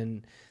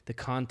within the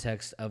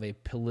context of a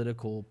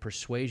political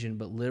persuasion,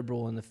 but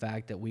liberal in the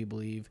fact that we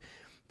believe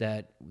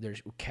that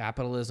there's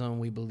capitalism.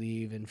 We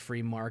believe in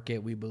free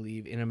market. We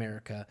believe in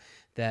America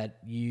that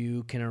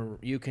you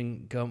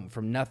can go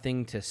from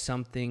nothing to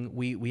something.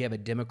 We have a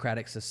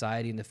democratic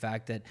society in the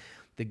fact that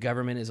the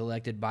government is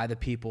elected by the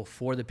people,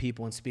 for the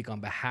people, and speak on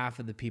behalf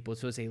of the people.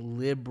 So it's a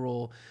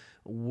liberal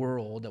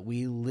world that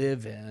we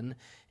live in,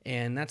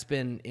 and that's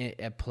been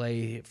at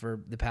play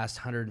for the past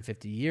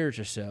 150 years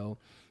or so.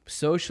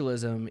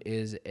 Socialism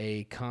is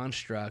a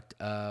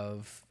construct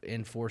of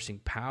enforcing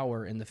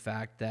power in the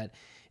fact that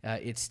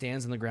it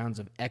stands on the grounds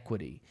of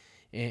equity.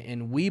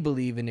 And we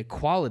believe in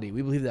equality.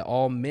 We believe that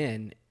all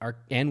men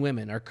and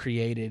women are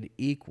created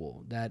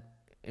equal. That,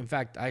 in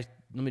fact, let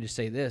me just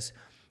say this.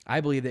 I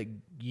believe that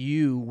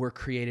you were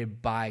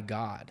created by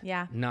God,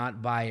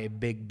 not by a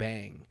big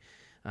bang.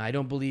 I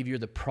don't believe you're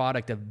the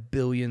product of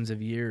billions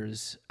of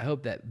years. I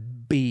hope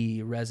that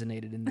B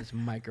resonated in this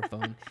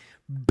microphone.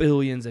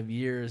 Billions of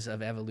years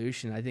of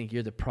evolution. I think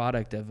you're the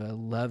product of a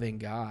loving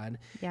God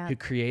who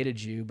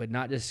created you, but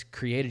not just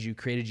created you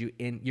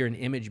you're an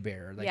image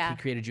bearer. Like he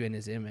created you in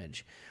his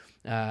image.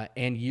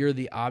 And you're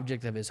the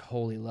object of his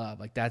holy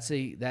love. Like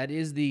that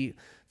is the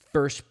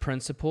first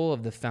principle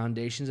of the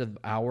foundations of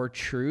our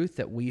truth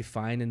that we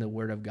find in the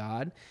Word of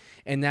God,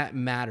 and that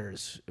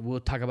matters. We'll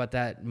talk about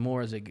that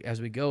more as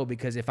we go,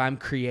 because if I'm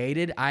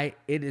created,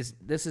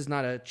 this is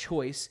not a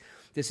choice.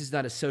 This is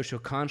not a social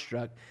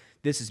construct.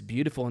 This is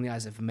beautiful in the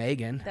eyes of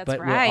Meghan. That's but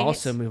right. We'll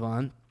also move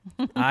on.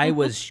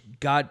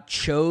 God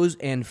chose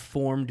and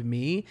formed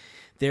me.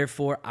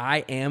 Therefore,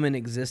 I am an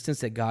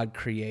existence that God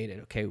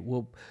created. Okay,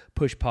 we'll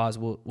push pause.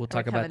 We'll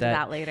talk about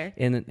that later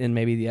in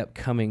maybe the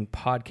upcoming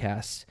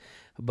podcasts.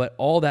 But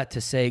all that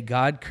to say,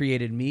 God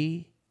created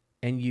me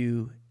and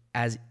you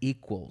as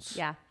equals.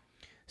 Yeah.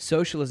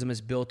 Socialism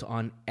is built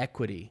on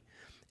equity.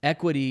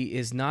 Equity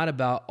is not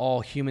about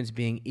all humans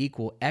being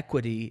equal.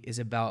 Equity is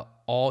about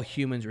all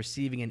humans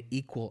receiving an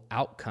equal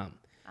outcome.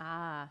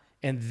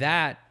 And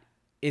that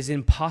is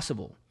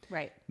impossible.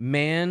 Right.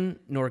 Man,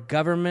 nor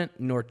government,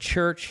 nor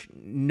church,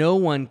 no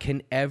one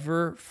can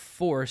ever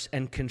force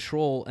and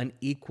control an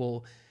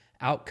equal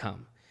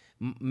outcome.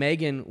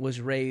 Meghan was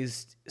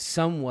raised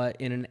somewhat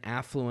in an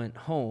affluent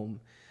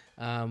home.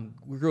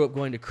 We grew up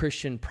going to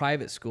Christian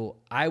private school.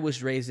 I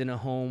was raised in a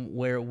home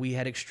where we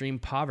had extreme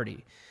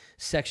poverty,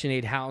 Section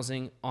 8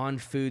 housing, on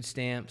food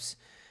stamps,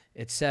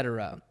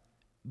 etc.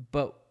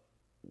 But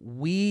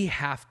we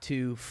have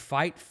to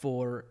fight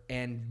for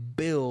and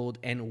build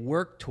and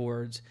work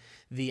towards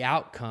the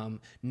outcome.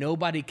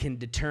 Nobody can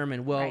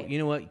determine, You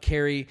know what,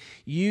 Carey,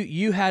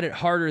 you had it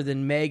harder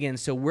than Meghan,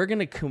 so we're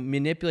going to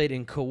manipulate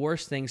and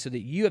coerce things so that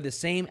you have the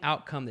same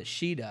outcome that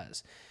she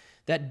does.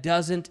 That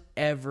doesn't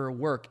ever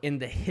work in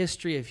the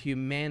history of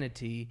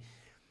humanity.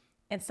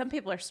 And some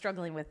people are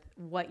struggling with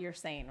what you're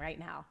saying right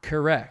now.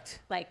 Correct.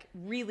 Like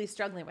really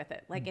struggling with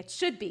it. Like it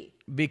should be.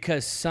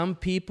 Because some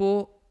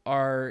people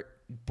are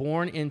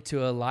born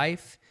into a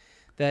life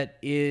that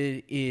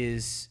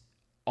is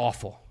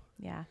awful.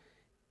 Yeah.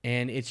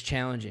 And it's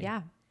challenging.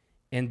 Yeah.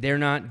 And they're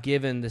not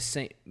given the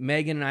same.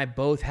 Meghan and I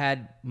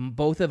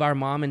both of our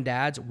mom and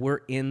dads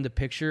were in the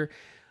picture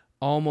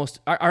almost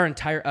our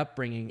entire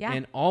upbringing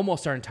and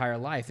almost our entire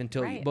life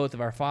until both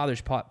of our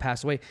fathers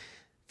passed away.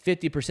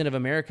 50% of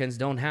Americans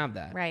don't have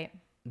that. Right.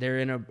 They're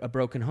in a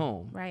broken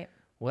home. Right.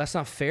 Well, that's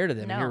not fair to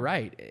them. No. You're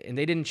right. And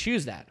they didn't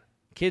choose that.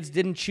 Kids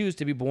didn't choose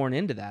to be born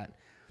into that.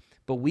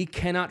 But we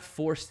cannot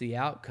force the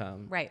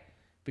outcome. Right.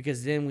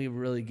 Because then we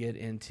really get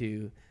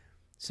into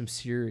some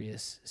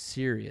serious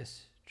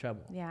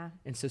trouble. Yeah.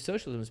 And so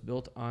socialism is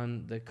built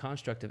on the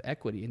construct of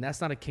equity, and that's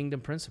not a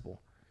kingdom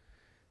principle.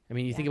 I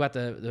mean, you think about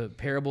the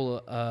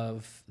parable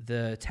of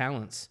the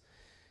talents,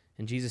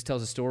 and Jesus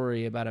tells a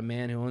story about a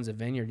man who owns a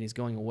vineyard, and he's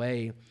going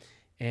away,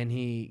 and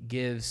he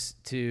gives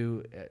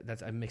to,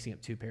 I'm mixing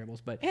up two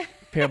parables, but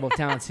parable of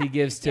talents, he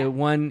gives to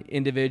one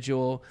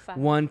individual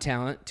 1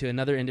 talent, to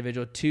another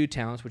individual 2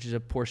 talents, which is a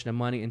portion of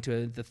money, and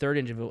to the third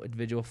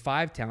individual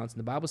 5 talents. And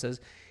the Bible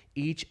says,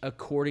 each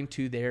according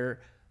to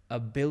their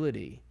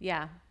ability.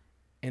 Yeah.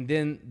 And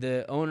then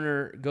the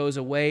owner goes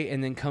away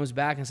and then comes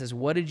back and says,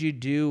 what did you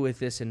do with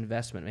this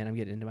investment? Man, I'm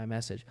getting into my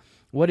message.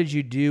 What did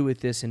you do with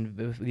this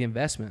the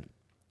investment?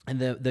 And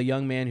the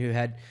young man who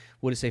had,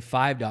 what did say,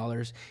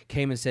 $5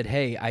 came and said,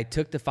 hey, I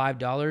took the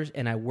 $5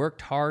 and I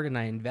worked hard and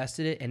I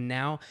invested it, and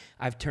now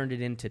I've turned it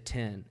into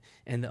 10.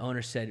 And the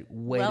owner said,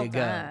 way to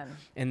go.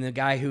 And the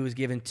guy who was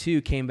given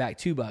 2 came back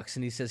 $2,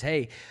 and he says,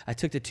 hey, I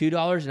took the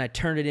 $2 and I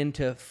turned it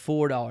into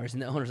 $4.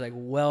 And the owner's like,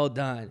 well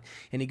done.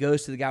 And he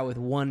goes to the guy with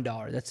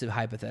 $1. That's a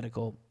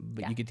hypothetical,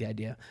 but you get the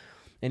idea.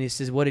 And he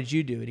says, what did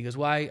you do? And he goes,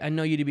 well, I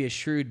know you to be a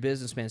shrewd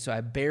businessman, so I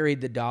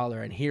buried the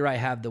 $1, and here I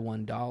have the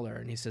 $1.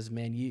 And he says,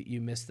 man,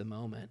 you missed the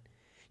moment.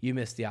 You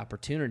missed the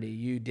opportunity.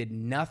 You did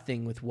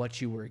nothing with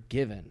what you were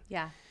given.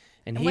 Yeah.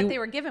 And what they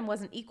were given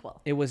wasn't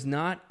equal. It was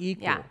not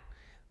equal. Yeah.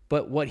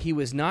 But what he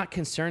was not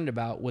concerned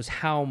about was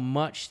how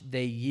much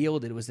they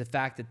yielded. It was the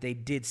fact that they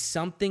did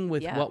something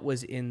with what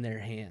was in their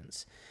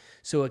hands.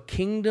 So a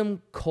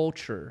kingdom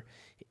culture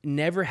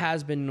never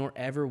has been nor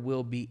ever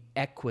will be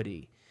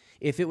equity.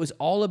 If it was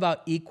all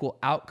about equal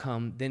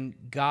outcome, then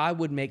God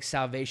would make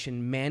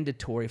salvation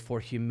mandatory for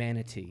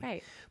humanity.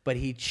 Right. But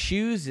he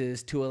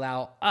chooses to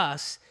allow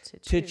us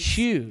to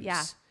choose.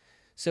 Yeah.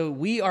 So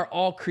we are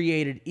all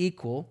created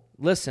equal.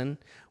 Listen,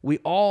 we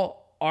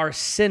all are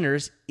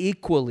sinners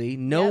equally.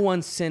 No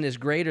one's sin is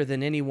greater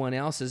than anyone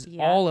else's.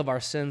 Yeah. All of our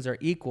sins are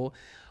equal.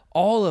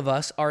 All of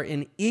us are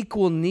in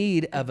equal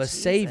need of a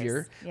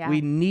Savior. Yeah. We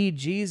need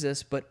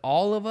Jesus, but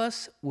all of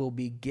us will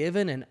be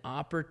given an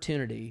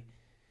opportunity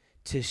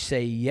to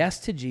say yes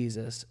to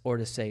Jesus or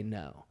to say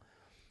no.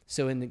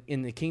 So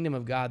in the kingdom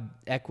of God,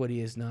 equity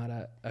is not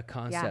a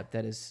concept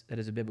that is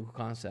a biblical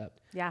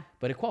concept. Yeah.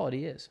 But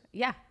equality is.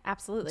 Yeah,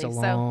 absolutely. It's a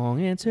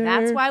long answer.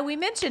 That's why we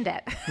mentioned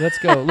it. Let's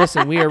go.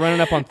 Listen, we are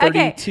running up on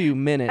 32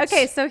 minutes.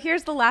 Okay, so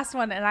here's the last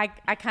one, and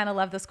I kind of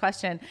love this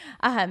question.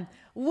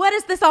 What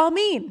does this all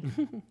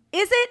mean?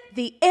 Is it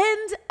the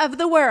end of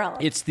the world?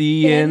 It's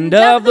the end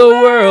of the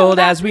world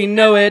as we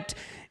know it.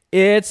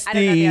 It's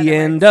the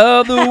end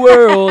of the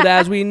world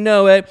as we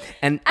know it,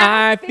 and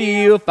I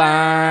feel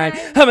fine.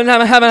 Nobody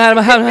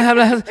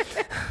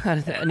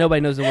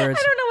knows the words.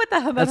 I don't know what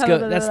the Let's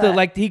go. That's the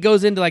like he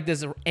goes into like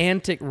this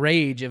antic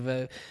rage of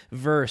a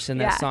verse in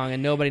that song,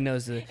 and nobody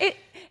knows the. It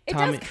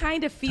does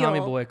kind of feel.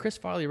 Tommy Boy, Chris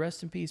Farley,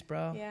 rest in peace,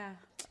 bro. Yeah,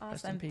 awesome.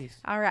 Rest in peace.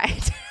 All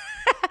right.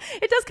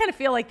 It does kind of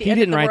feel like the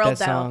end of the world, though. He didn't write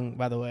that though. song,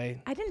 by the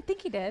way. I didn't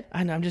think he did.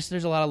 I know.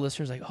 There's a lot of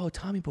listeners like, oh,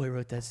 Tommy Boy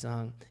wrote that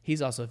song.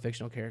 He's also a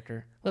fictional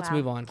character. Let's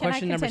move on.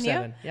 Question number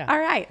 7. Yeah. All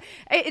right.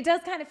 It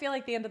does kind of feel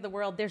like the end of the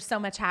world. There's so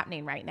much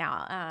happening right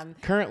now.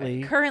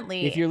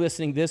 Currently, if you're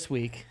listening this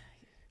week,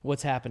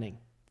 what's happening?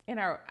 I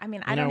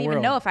don't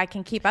even know if I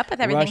can keep up with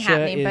everything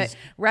happening, but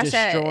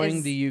Russia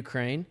destroying the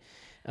Ukraine.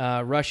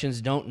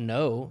 Russians don't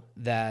know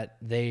that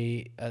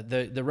the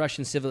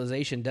Russian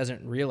civilization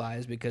doesn't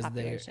realize because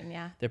their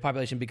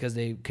population, because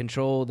they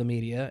control the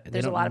media.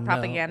 There's a lot of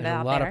propaganda out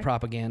there. A lot of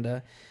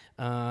propaganda.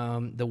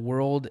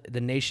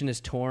 The nation is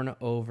torn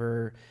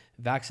over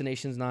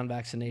vaccinations,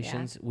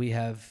 non-vaccinations. Yeah. We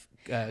have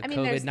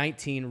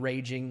COVID-19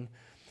 raging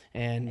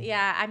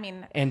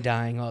and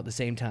dying all at the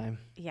same time.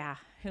 Yeah.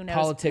 Who knows?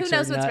 Politics Who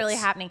knows what's nuts. really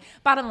happening?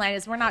 Bottom line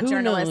is we're not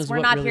journalists. We're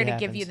not here to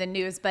give you the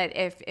news. But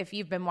if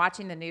you've been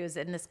watching the news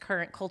in this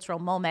current cultural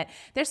moment,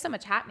 there's so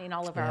much happening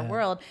all over our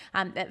world.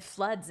 That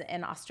floods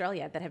in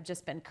Australia that have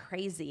just been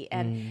crazy.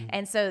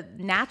 And so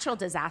natural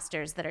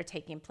disasters that are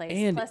taking place.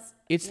 And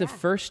it's the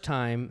first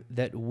time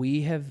that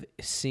we have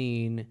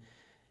seen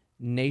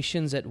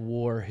nations at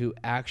war who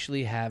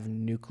actually have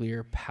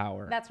nuclear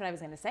power. That's what I was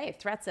going to say.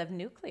 Threats of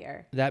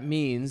nuclear. That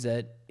means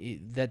that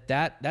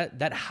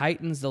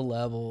heightens the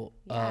level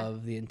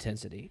of the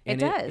intensity. It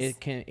does.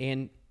 It can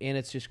and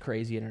it's just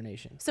crazy in our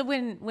nation. So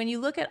when you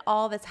look at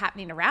all that's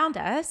happening around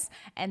us,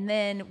 and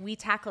then we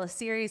tackle a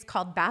series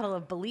called Battle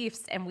of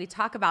Beliefs, and we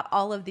talk about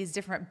all of these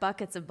different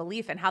buckets of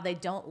belief and how they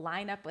don't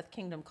line up with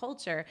kingdom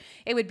culture,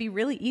 it would be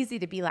really easy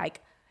to be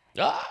like,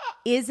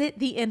 is it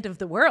the end of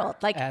the world?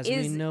 Like,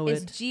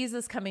 is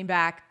Jesus coming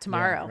back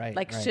tomorrow?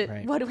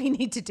 What do we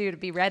need to do to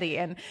be ready?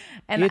 And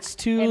it's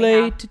too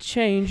late to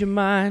change your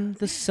mind.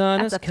 The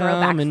sun has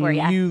come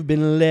and you've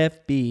been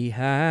left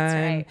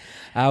behind. Right.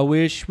 I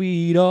wish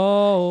we'd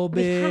all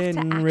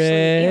been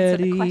ready. Answer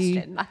the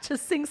question, not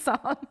just sing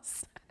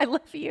songs. I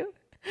love you.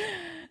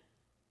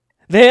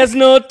 There's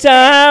no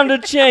time to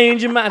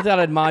change your mind. I thought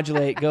I'd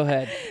modulate. Go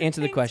ahead. Answer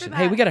the question.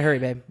 Hey, we got to hurry,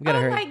 babe. We got to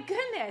hurry. Oh, my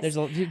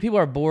goodness. People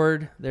are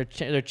bored. They're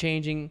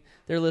changing.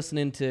 They're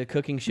listening to a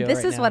cooking show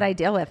This is what I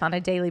deal with on a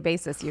daily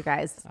basis, you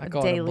guys. I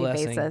call it a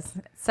blessing. Basis.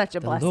 Such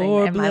a blessing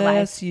Lord in my life.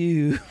 bless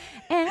you.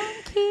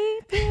 And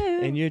keep you.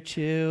 And your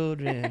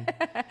children.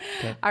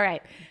 Okay. All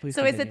right. Please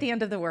so continue. it's at the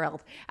end of the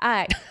world.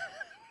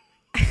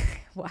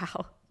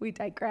 Wow. We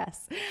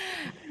digress.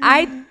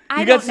 I don't know, guys.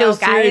 You got so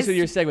serious with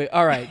your segue.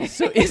 All right.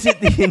 So is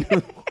it the end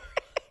of the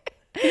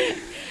world?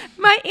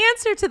 My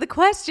answer to the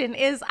question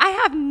is I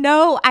have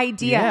no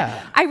idea.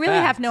 Yeah, I really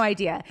have no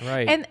idea.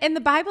 Right. And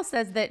the Bible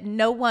says that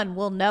no one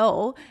will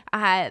know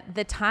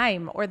the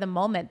time or the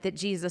moment that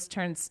Jesus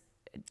turns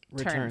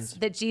returns,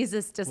 that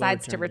Jesus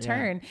decides to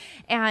return.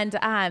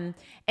 Yeah.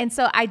 And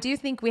so I do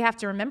think we have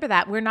to remember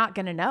that we're not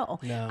going to know.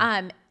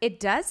 No. It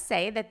does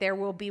say that there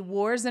will be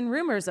wars and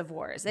rumors of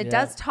wars. It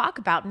does talk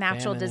about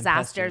natural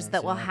disasters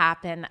that will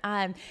happen.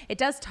 It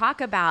does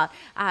talk about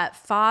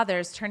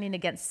fathers turning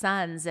against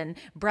sons and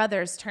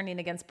brothers turning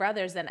against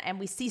brothers. And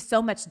we see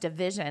so much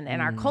division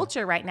in our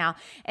culture right now.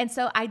 And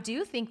so I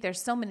do think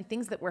there's so many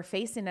things that we're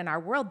facing in our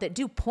world that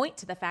do point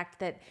to the fact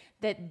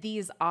that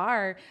these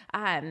are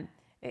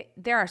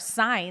there are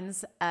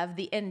signs of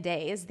the end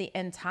days, the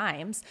end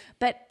times,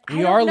 but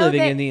we are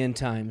living in the end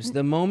times.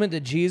 The moment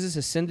that Jesus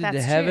ascended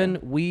to heaven,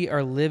 we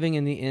are living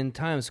in the end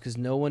times because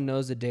no one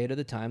knows the date or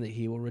the time that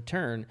he will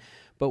return.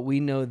 But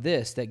we know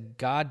this, that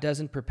God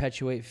doesn't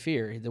perpetuate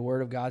fear. The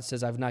word of God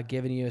says, I've not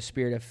given you a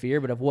spirit of fear,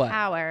 but of what?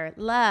 Power,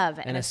 love,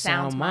 and a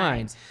sound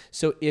mind.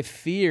 So if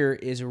fear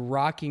is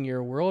rocking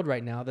your world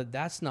right now,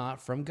 that's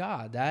not from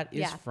God. That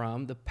is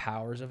from the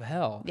powers of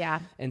hell. Yeah.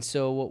 And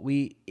so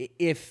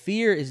if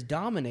fear is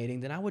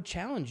dominating, then I would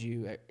challenge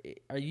you.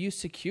 Are you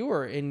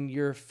secure in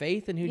your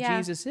faith in who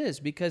Jesus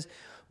is? Because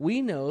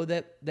we know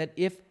that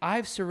if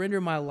I've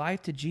surrendered my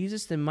life to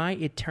Jesus, then my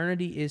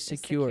eternity is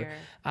secure.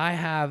 I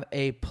have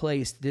a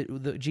place.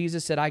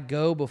 Jesus said, I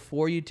go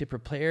before you to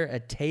prepare a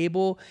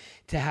table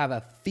to have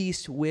a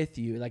feast with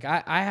you. Like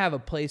I have a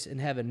place in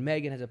heaven.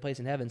 Megan has a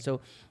place in heaven.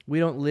 So we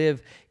don't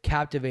live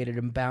captivated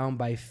and bound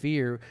by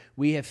fear.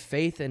 We have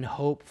faith and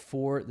hope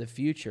for the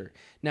future.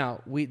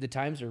 Now, the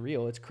times are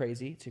real. It's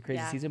crazy. It's a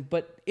crazy season,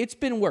 but it's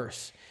been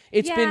worse.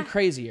 It's been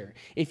crazier.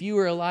 If you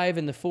were alive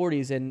in the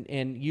 40s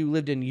and you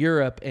lived in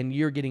Europe and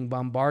you're getting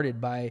bombarded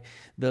by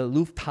the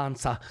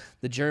Lufthansa,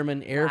 the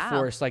German Air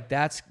Force, like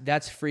that's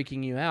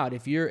freaking you out.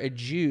 If you're a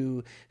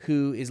Jew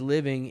who is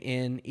living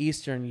in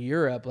Eastern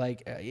Europe,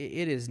 like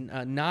it is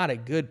not a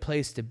good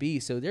place to be.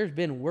 So there's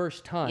been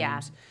worse times.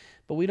 Yeah.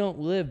 But we don't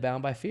live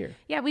bound by fear.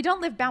 Yeah, we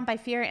don't live bound by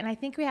fear, and I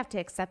think we have to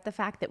accept the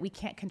fact that we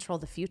can't control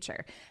the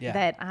future. Yeah.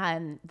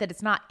 That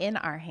it's not in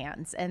our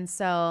hands, and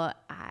so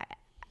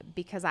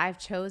because I've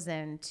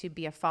chosen to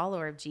be a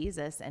follower of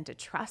Jesus and to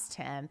trust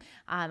him,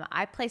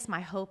 I place my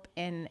hope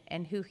in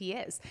who he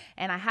is,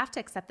 and I have to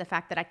accept the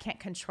fact that I can't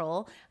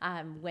control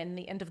when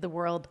the end of the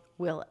world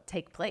will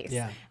take place.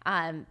 Yeah.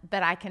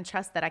 But I can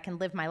trust that I can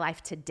live my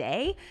life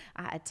today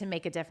to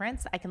make a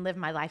difference. I can live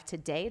my life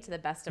today to the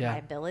best of my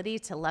ability,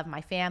 to love my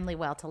family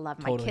well, to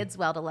love my kids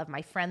well, to love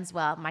my friends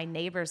well, my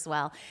neighbors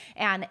well,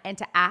 and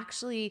to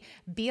actually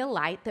be a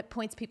light that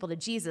points people to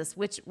Jesus,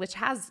 which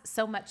has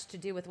so much to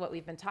do with what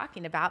we've been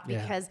talking about,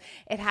 because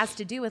it has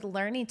to do with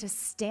learning to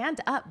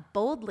stand up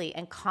boldly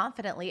and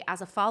confidently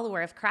as a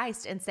follower of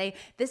Christ and say,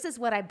 this is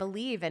what I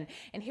believe, and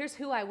here's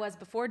who I was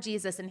before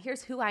Jesus, and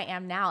here's who I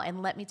am now,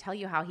 and let me tell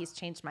you how he's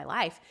changed my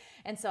life.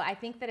 And so I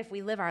think that if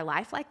we live our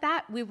life like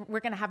that, we're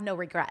going to have no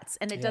regrets.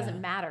 And it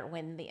doesn't matter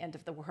when the end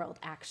of the world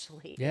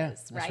actually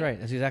is. That's right.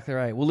 That's exactly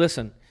right. Well,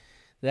 listen,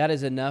 that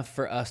is enough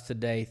for us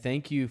today.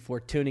 Thank you for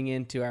tuning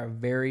in to our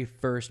very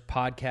first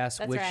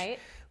podcast, which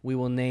we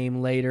will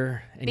name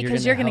later. And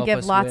because you're going to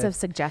give lots of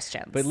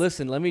suggestions. But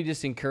listen, let me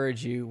just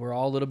encourage you. We're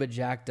all a little bit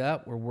jacked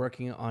up. We're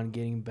working on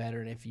getting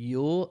better. And if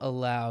you'll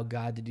allow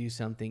God to do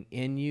something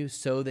in you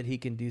so that he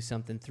can do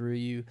something through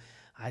you,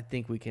 I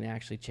think we can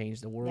actually change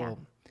the world.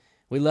 Yeah.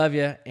 We love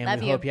you, and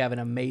we hope you have an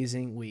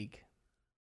amazing week.